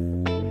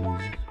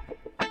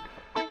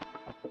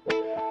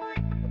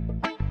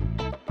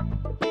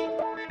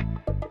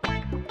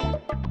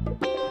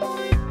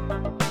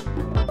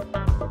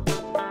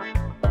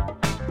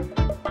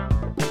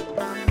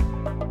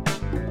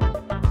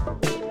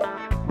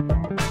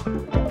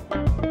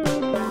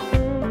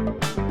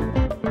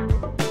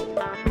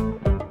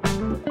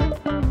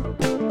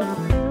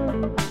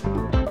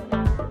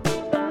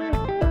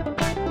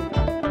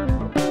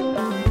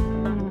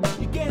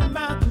 You can't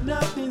amount to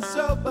nothing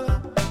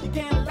sober. You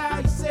can't allow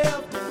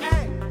yourself to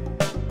act.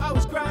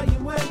 Always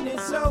crying when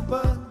it's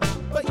sober,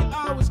 but you're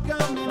always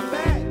coming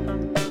back.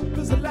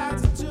 'Cause the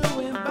lights are too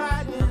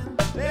inviting.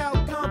 They're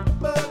all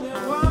comfortable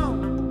and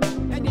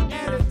warm. And your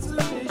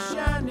attitude is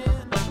shining.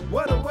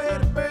 What a way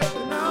to break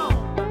the norm.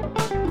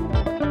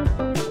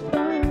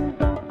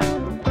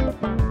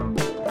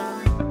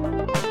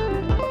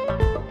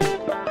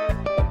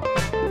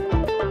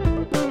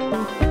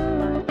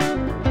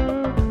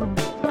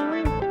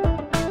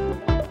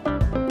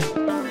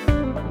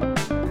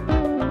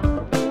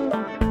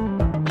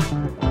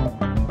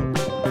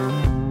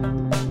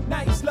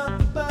 Now you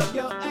slumped above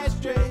your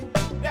ashtray.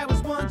 That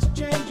was once a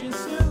changing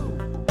stew.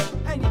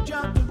 And you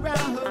jumped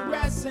around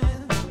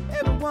harassing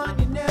everyone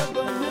you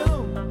never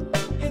knew.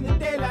 In the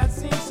daylight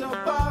seems so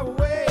far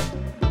away.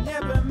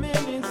 11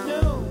 minutes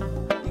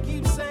new. You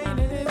keep saying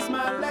it is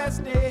my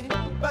last day,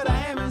 but I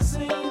haven't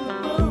seen the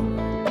proof.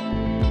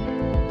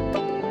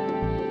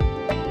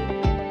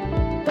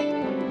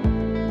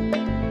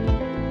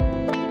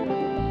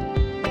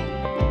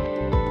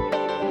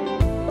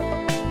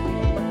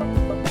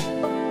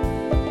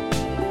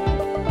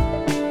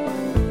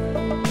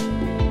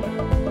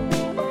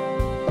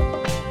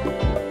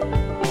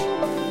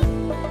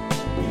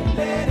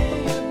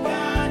 Letting your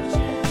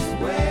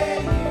conscience weigh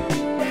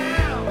you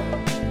down,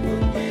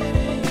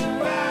 forgetting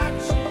your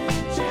options,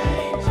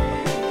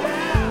 changing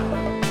how.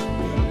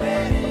 You're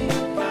letting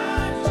your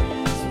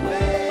conscience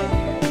weigh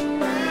you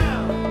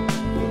down,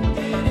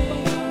 forgetting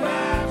your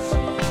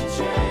options,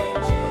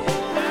 changing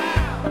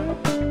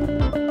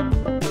how.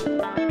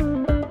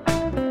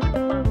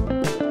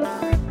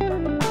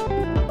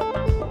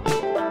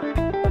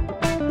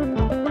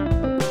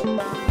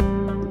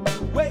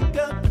 Wake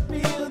up to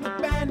feel the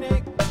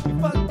panic. You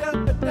fucked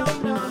up but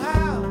don't know